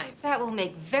in line. That will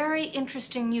make very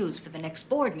interesting news for the next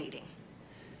board meeting.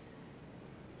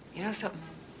 You know something?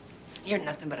 You're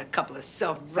nothing but a couple of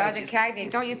self-righteous... Sergeant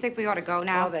Cagney, don't you think we ought to go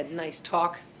now? All that nice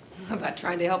talk about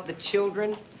trying to help the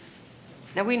children.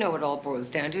 Now, we know what it all boils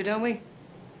down to, don't we?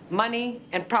 Money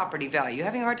and property value.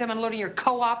 Having a hard time unloading your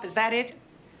co-op, is that it?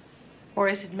 Or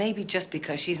is it maybe just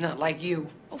because she's not like you?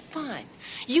 Oh, fine.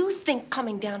 You think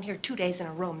coming down here 2 days in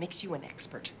a row makes you an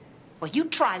expert. Well, you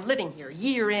try living here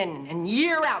year in and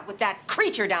year out with that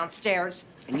creature downstairs.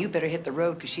 And you better hit the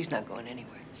road, because she's not going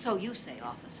anywhere. So you say,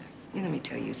 officer. Let me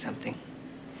tell you something.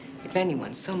 If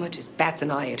anyone so much as bats an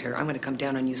eye at her, I'm going to come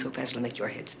down on you so fast it'll make your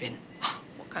head spin.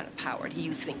 What kind of power do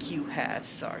you think you have,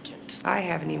 Sergeant? I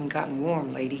haven't even gotten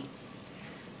warm, lady.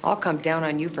 I'll come down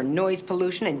on you for noise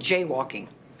pollution and jaywalking.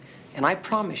 And I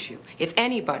promise you, if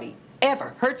anybody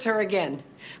ever hurts her again,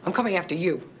 I'm coming after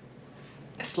you.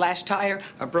 A slashed tire,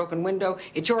 a broken window,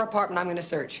 it's your apartment I'm gonna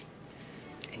search.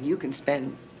 And you can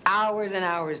spend hours and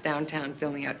hours downtown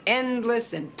filling out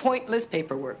endless and pointless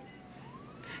paperwork.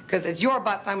 Because it's your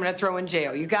butts I'm gonna throw in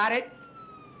jail. You got it?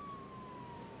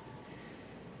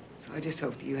 So I just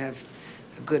hope that you have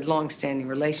a good, long-standing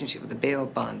relationship with the bail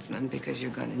bondsman, because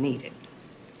you're gonna need it.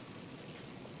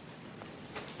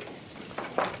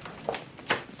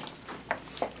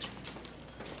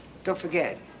 Don't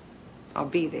forget, I'll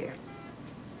be there.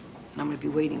 And I'm gonna be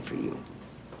waiting for you.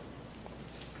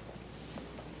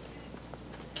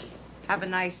 Have a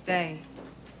nice day.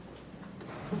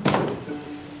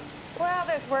 Well,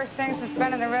 there's worse things than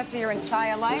spending the rest of your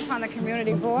entire life on the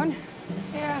community board.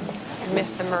 Yeah, I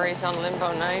missed the Murrays on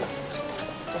limbo night.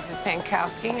 Mrs.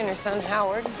 Pankowski and her son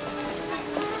Howard.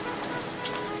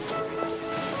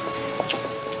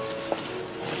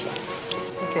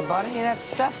 Think they bought any of that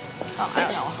stuff? Oh, I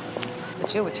don't know.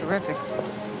 But you were terrific.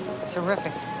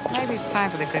 Terrific. Maybe it's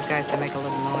time for the good guys to make a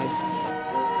little noise.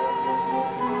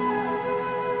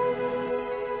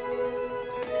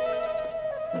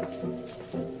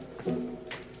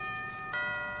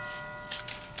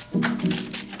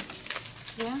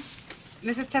 Yeah?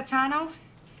 Mrs. Tatano?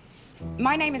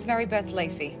 My name is Mary Beth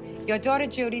Lacey. Your daughter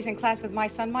Judy's in class with my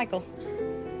son Michael.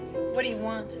 What do you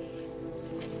want?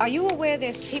 Are you aware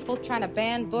there's people trying to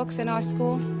ban books in our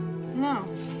school? No.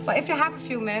 Well, if you have a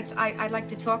few minutes, I'd like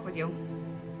to talk with you.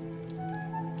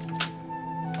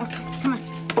 Okay, come on.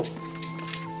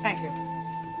 Thank you.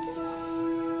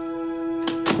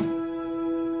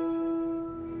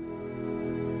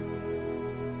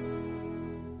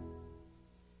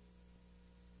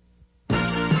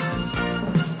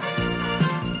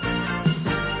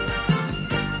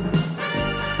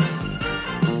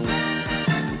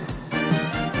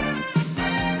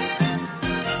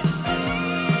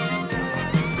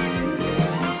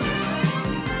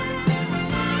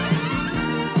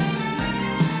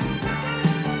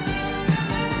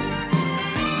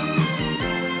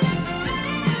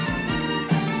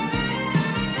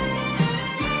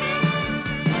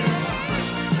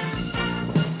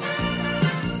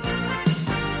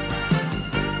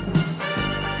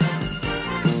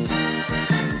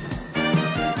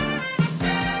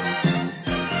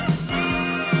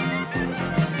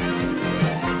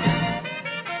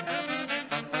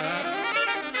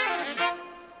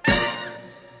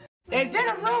 There's been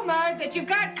a rumor that you've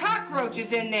got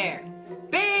cockroaches in there.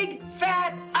 Big,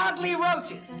 fat, ugly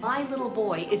roaches. My little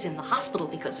boy is in the hospital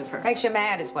because of her. Makes you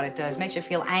mad is what it does. Makes you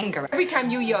feel anger. Every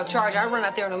time you yell charge, I run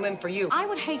out there on a limb for you. I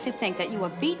would hate to think that you were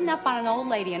beaten up on an old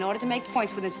lady in order to make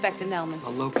points with Inspector Nelman.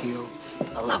 Alokio.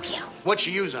 Alokio. What'd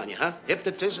she use on you, huh?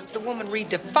 Hypnotism? The woman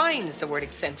redefines the word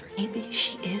eccentric. Maybe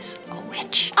she is a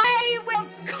witch. I will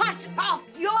cut off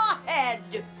your head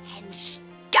and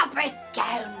stuff it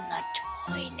down the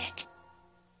toilet.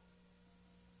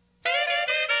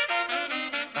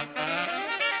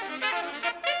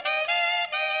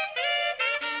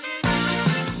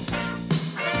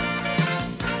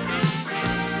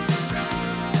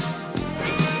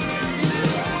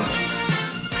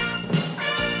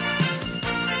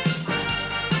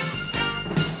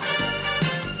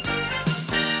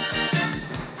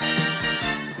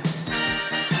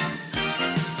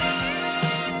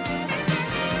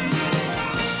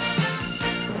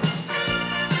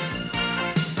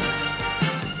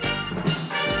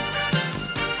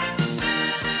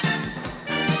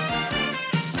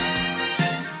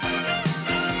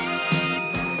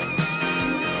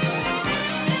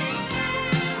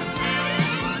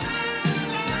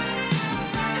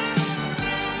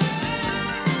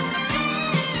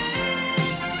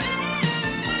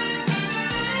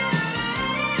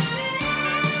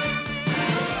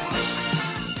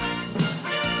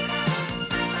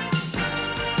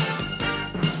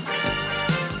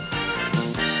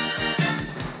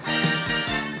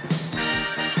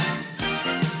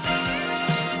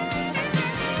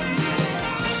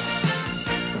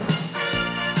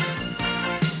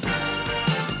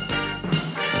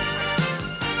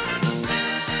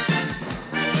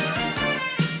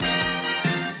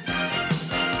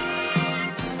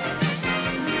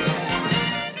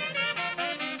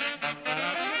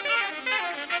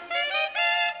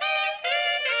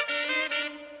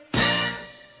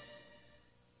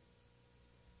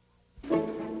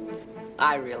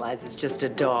 I realize it's just a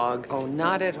dog. Oh,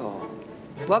 not at all.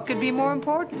 What could be more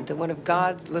important than one of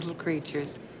God's little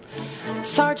creatures?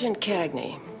 Sergeant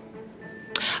Cagney,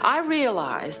 I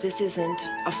realize this isn't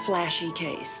a flashy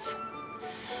case,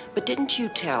 But didn't you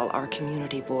tell our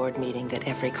community board meeting that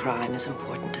every crime is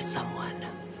important to someone?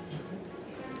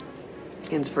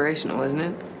 Inspirational, wasn't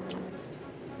it?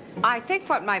 I think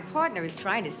what my partner is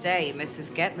trying to say,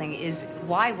 Mrs. Getling, is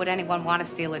why would anyone want to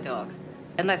steal a dog?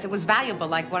 Unless it was valuable,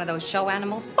 like one of those show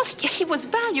animals? Well, he was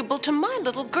valuable to my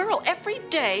little girl. Every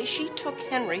day she took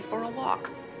Henry for a walk.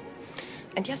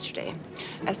 And yesterday,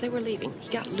 as they were leaving, he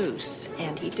got loose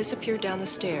and he disappeared down the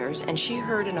stairs, and she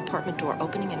heard an apartment door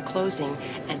opening and closing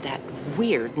and that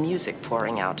weird music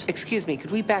pouring out. Excuse me,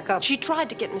 could we back up? She tried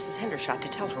to get Mrs. Hendershot to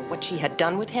tell her what she had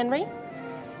done with Henry,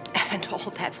 and all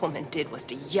that woman did was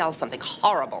to yell something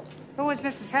horrible. Who was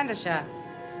Mrs.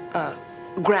 Hendershot?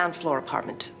 Ground floor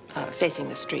apartment, facing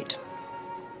the street.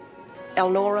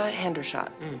 Elnora Hendershot.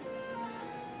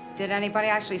 Did anybody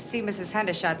actually see Mrs.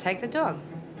 Hendershot take the dog?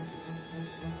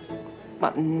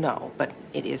 Well, no, but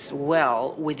it is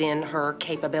well within her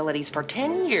capabilities. For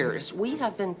 10 years, we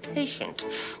have been patient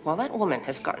while that woman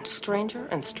has gotten stranger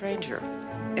and stranger.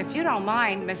 If you don't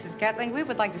mind, Mrs. Getling, we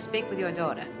would like to speak with your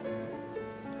daughter.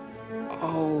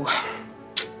 Oh,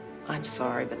 I'm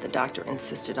sorry, but the doctor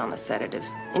insisted on a sedative.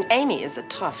 And Amy is a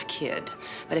tough kid,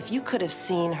 but if you could have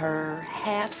seen her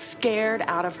half scared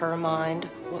out of her mind,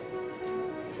 well,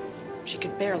 she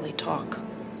could barely talk.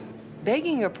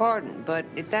 Begging your pardon, but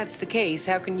if that's the case,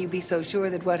 how can you be so sure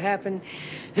that what happened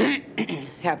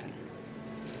happened?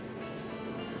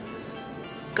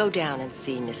 Go down and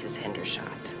see Mrs.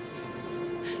 Hendershot.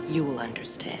 You will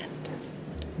understand.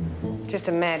 Just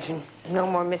imagine, no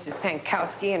more Mrs.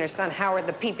 Pankowski and her son Howard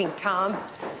the Peeping Tom.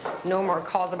 No more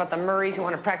calls about the Murrays who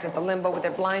want to practice the limbo with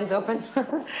their blinds open.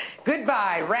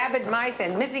 Goodbye, rabid mice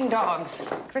and missing dogs.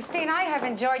 Christine, I have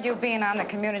enjoyed you being on the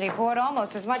community board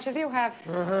almost as much as you have.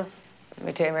 Let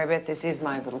me tell you, I bet this is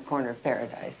my little corner of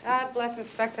paradise. God bless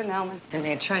Inspector Nelman. And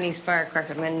that Chinese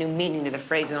firecracker lent new meaning to the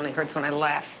phrase, it only hurts when I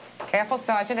laugh. Careful,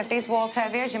 Sergeant. If these walls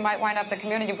have ears, you might wind up the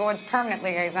community board's permanent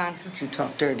liaison. Don't you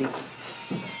talk dirty.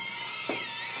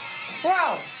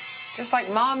 Well, just like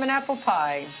Mom and apple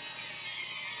pie.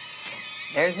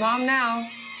 There's Mom now.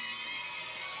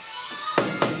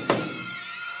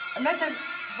 Mrs.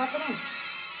 What's her name?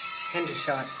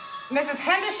 Hendershot. Mrs.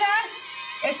 Hendershot?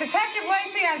 It's Detective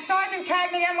Lacey and Sergeant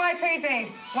Cagney,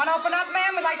 NYPD. Want to open up,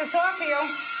 ma'am? We'd like to talk to you.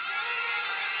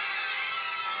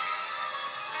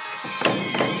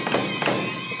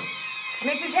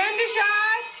 Mrs.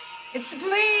 Hendershot? It's the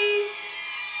police.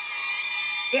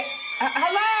 Yeah.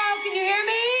 Hello? Can you hear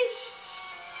me?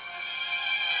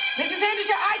 Mrs.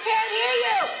 Hendershot, I can't hear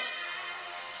you.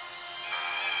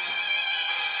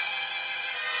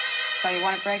 So you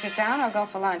want to break it down or go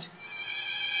for lunch?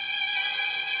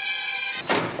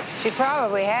 She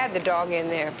probably had the dog in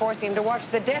there, forcing him to watch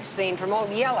the death scene from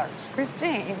Old Yeller.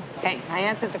 Christine. Hey, I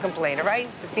answered the complaint, all right?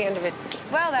 That's the end of it.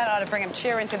 Well, that ought to bring them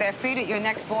cheering to their feet at your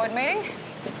next board meeting.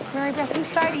 Mary Beth, whose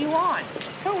side are you on?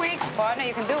 2 weeks, partner.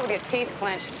 You can do it with your teeth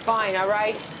clenched. Fine, all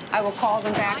right? I will call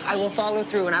them back, I will follow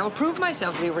through, and I will prove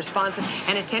myself to be a responsive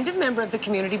and attentive member of the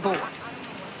community board.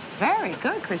 Very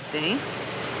good, Christine.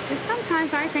 Because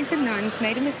sometimes I think the nuns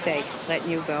made a mistake letting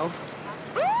you go.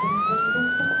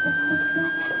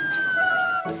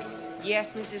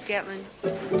 Yes, Mrs. Getland.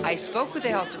 I spoke with the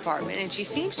health department, and she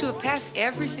seems to have passed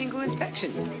every single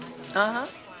inspection.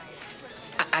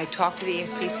 I talked to the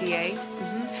SPCA.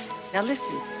 Now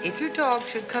listen, if your dog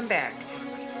should come back.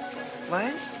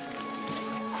 What?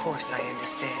 Of course I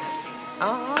understand.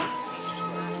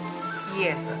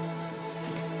 Yes, but.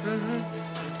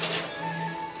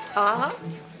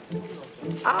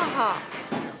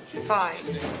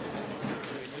 Fine.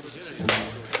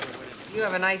 You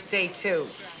have a nice day, too.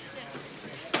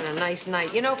 And a nice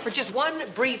night. You know, for just one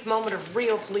brief moment of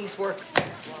real police work.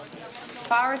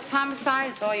 Forest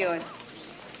homicide, it's all yours.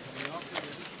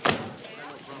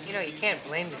 You know, you can't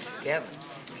blame Mrs. Getland.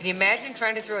 Can you imagine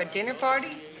trying to throw a dinner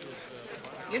party?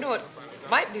 You know, it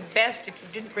might be best if you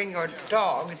didn't bring your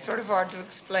dog. It's sort of hard to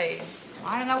explain.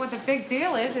 I don't know what the big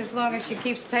deal is, as long as she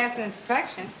keeps passing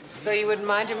inspection. So you wouldn't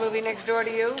mind her moving next door to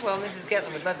you? Well, Mrs.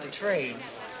 Getland would love to trade.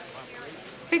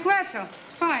 Be glad to.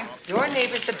 It's fine. Your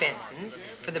neighbors, the Bensons,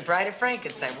 for the Bride of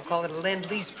Frankenstein. We'll call it a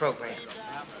lend-lease program.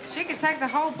 She could take the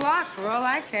whole block for all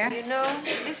I care. You know,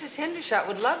 Mrs. Hendershot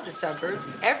would love the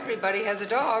suburbs. Everybody has a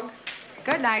dog.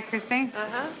 Good night, Christine.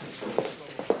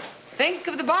 Think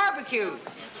of the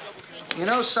barbecues. You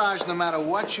know, Sarge, no matter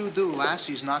what you do,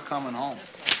 Lassie's not coming home.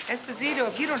 Esposito,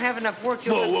 if you don't have enough work,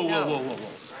 you'll let me know. Whoa.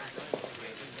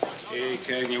 Hey,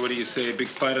 Cagney, what do you say? Big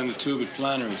fight on the tube at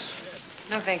Flannery's.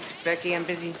 No, thanks, Specky. I'm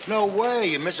busy. No way.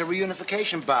 You miss a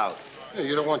reunification bout. Hey,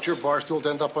 you don't want your bar stool to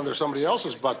end up under somebody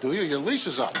else's butt, do you? Your lease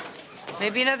is up.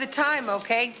 Maybe another time,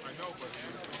 okay?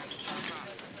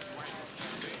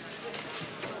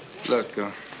 Look,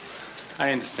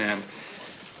 I understand.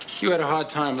 You had a hard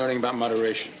time learning about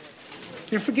moderation.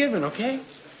 You're forgiven, okay?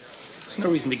 There's no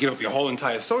reason to give up your whole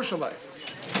entire social life.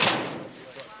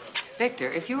 Victor,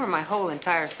 if you were my whole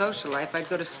entire social life, I'd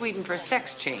go to Sweden for a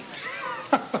sex change.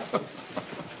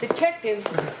 Detective,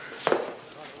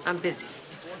 I'm busy.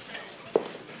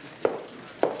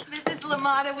 Mrs.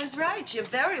 LaMotta was right. You're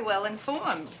very well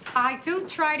informed. I do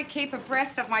try to keep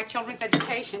abreast of my children's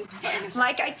education.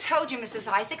 Like I told you, Mrs.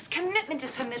 Isaacs, commitment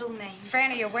is her middle name.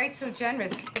 Franny, you're way too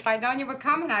generous. If I'd known you were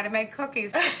coming, I'd have made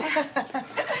cookies.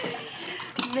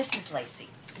 Mrs. Lacey,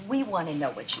 we want to know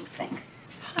what you think.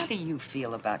 How do you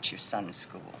feel about your son's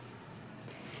school?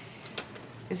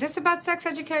 Is this about sex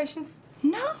education?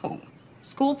 No.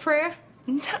 School prayer?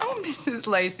 No, Mrs.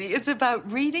 Lacey. It's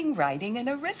about reading, writing, and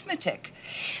arithmetic.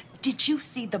 Did you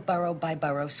see the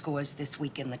borough-by-borough scores this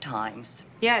week in the Times?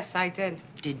 Yes, I did.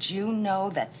 Did you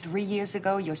know that 3 years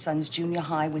ago your son's junior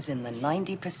high was in the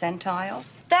 90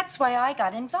 percentiles? That's why I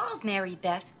got involved, Mary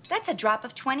Beth. That's a drop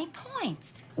of 20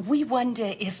 points. We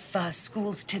wonder if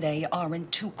schools today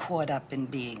aren't too caught up in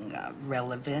being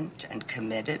relevant and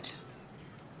committed.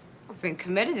 Well, being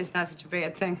committed is not such a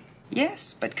bad thing.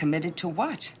 Yes, but committed to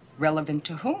what? Relevant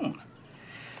to whom?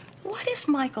 What if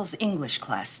Michael's English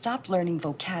class stopped learning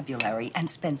vocabulary and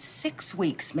spent 6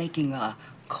 weeks making a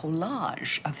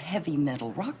collage of heavy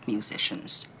metal rock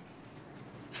musicians?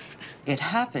 It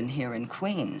happened here in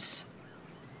Queens.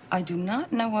 I do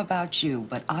not know about you,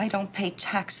 but I don't pay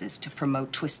taxes to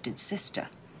promote Twisted Sister.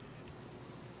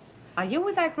 Are you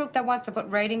with that group that wants to put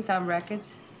ratings on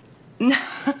records? No,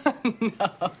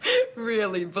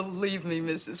 really, believe me,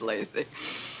 Mrs. Lacey.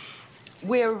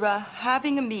 We're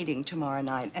having a meeting tomorrow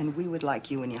night, and we would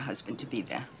like you and your husband to be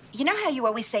there. You know how you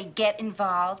always say get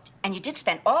involved? And you did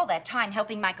spend all that time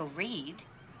helping Michael read.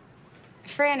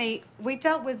 Franny, we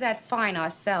dealt with that fine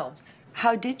ourselves.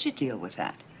 How did you deal with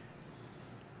that?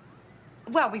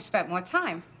 Well, we spent more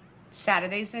time.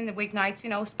 Saturdays and the weeknights, you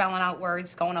know, spelling out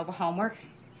words, going over homework.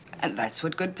 And that's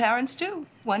what good parents do,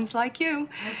 ones like you.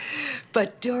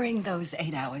 But during those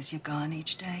 8 hours you're gone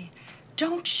each day,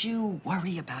 don't you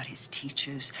worry about his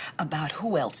teachers, about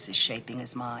who else is shaping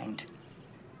his mind?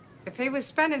 If he was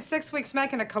spending 6 weeks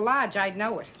making a collage, I'd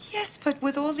know it. Yes, but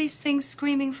with all these things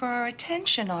screaming for our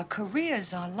attention, our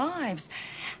careers, our lives,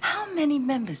 how many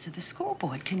members of the school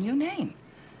board can you name?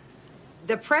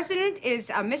 The president is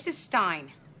Mrs.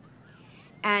 Stein.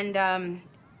 And,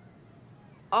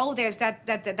 oh, there's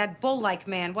that bull-like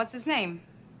man. What's his name?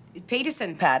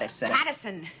 Patterson.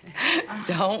 Patterson.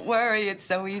 Don't worry, it's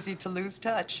so easy to lose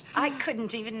touch. I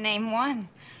couldn't even name one.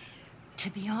 To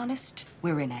be honest,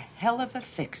 we're in a hell of a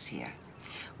fix here.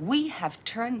 We have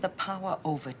turned the power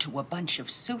over to a bunch of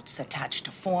suits attached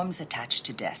to forms attached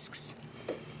to desks.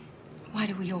 Why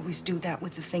do we always do that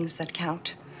with the things that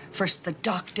count? First the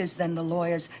doctors, then the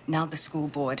lawyers, now the school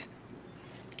board.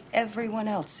 Everyone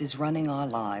else is running our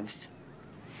lives.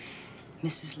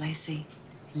 Mrs. Lacey,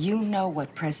 you know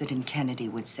what President Kennedy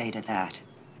would say to that.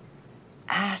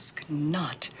 Ask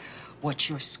not what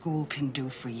your school can do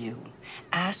for you.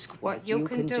 Ask what you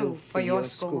can do for your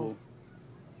school.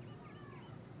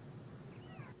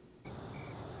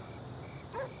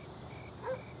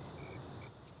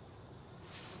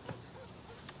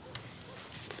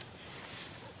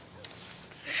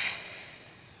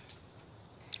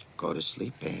 Go to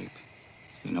sleep, babe.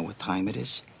 You know what time it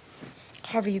is?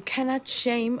 Harvey, you cannot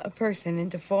shame a person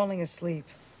into falling asleep.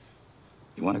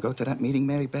 You want to go to that meeting,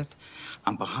 Mary Beth?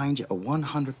 I'm behind you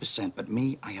 100%, but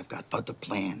me, I have got other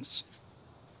plans.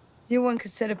 You wouldn't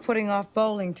consider putting off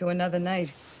bowling to another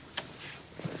night.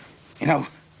 You know,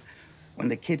 when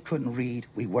the kid couldn't read,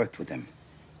 we worked with him.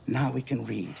 Now he can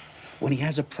read. When he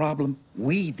has a problem,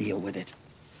 we deal with it.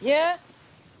 Yeah?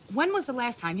 When was the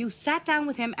last time you sat down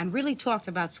with him and really talked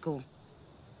about school?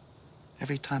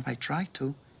 Every time I try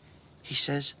to, he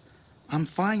says, I'm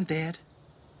fine, Dad.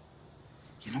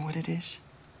 You know what it is?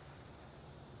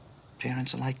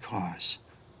 Parents are like cars.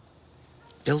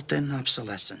 Built-in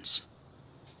obsolescence.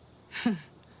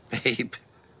 Babe,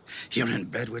 you're in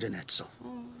bed with an Edsel.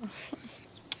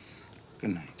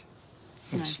 Good night.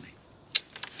 Go to sleep.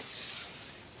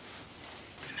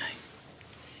 Good night.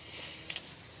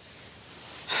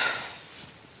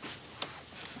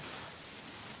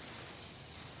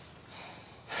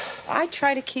 I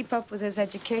try to keep up with his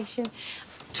education.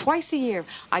 Twice a year,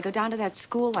 I go down to that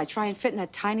school, I try and fit in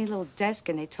that tiny little desk,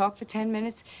 and they talk for 10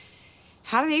 minutes.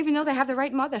 How do they even know they have the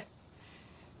right mother?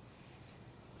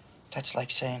 That's like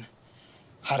saying,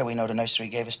 how do we know the nursery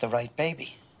gave us the right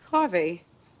baby? Harvey,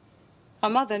 a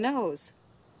mother knows.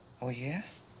 Oh, yeah?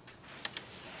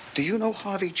 Do you know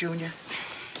Harvey Jr.?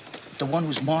 The one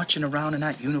who's marching around in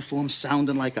that uniform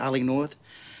sounding like Ollie North?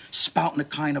 Spouting the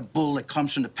kind of bull that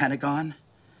comes from the Pentagon?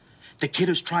 The kid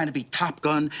who's trying to be Top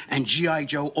Gun and G.I.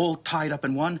 Joe all tied up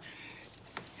in one?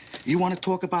 You want to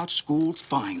talk about schools?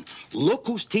 Fine. Look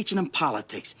who's teaching him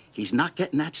politics. He's not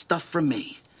getting that stuff from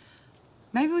me.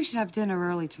 Maybe we should have dinner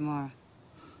early tomorrow.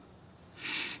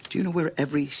 Do you know where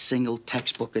every single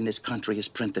textbook in this country is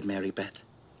printed, Mary Beth?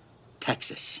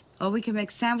 Texas. Oh, we can make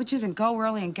sandwiches and go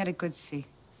early and get a good seat.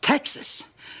 Texas.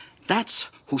 That's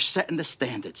who's setting the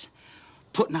standards.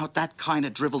 Putting out that kind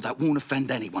of drivel that won't offend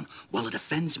anyone. Well, it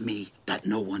offends me that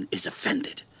no one is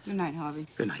offended. Good night, Harvey.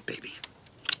 Good night, baby.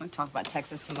 We'll talk about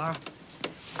Texas tomorrow.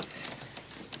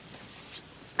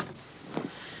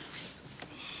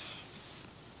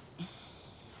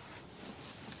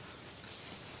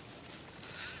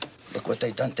 Look what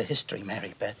they done to history,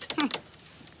 Mary Beth.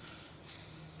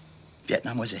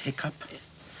 Vietnam was a hiccup,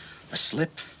 a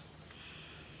slip,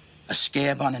 a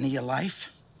scab on an E of life.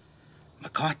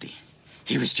 McCarthy,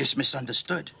 he was just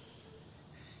misunderstood.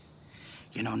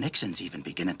 You know, Nixon's even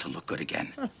beginning to look good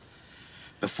again.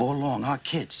 Before long, our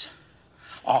kids,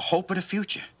 our hope of the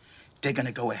future, they're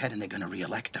gonna go ahead and they're gonna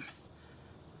re-elect him.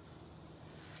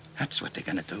 That's what they're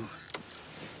gonna do.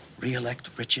 Re-elect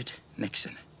Richard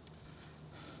Nixon.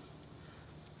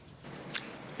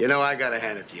 You know, I gotta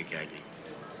hand it to you, Cagney.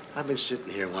 I've been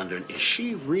sitting here wondering, is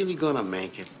she really gonna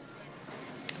make it?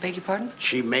 Beg your pardon?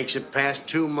 She makes it past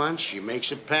 2 months, she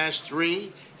makes it past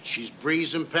 3, she's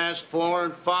breezing past 4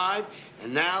 and 5,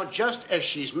 and now, just as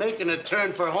she's making a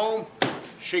turn for home,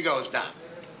 she goes down.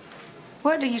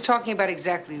 What are you talking about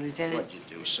exactly, Lieutenant? What'd you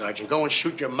do, Sergeant? Go and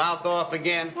shoot your mouth off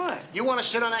again? What? You want to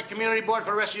sit on that community board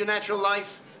for the rest of your natural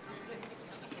life?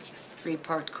 3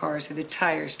 parked cars with the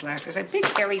tires slashed. It's a big,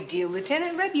 hairy deal,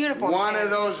 Lieutenant. Red uniform. One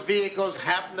of those vehicles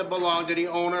happened to belong to the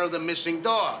owner of the missing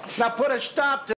dog. Now put a stop to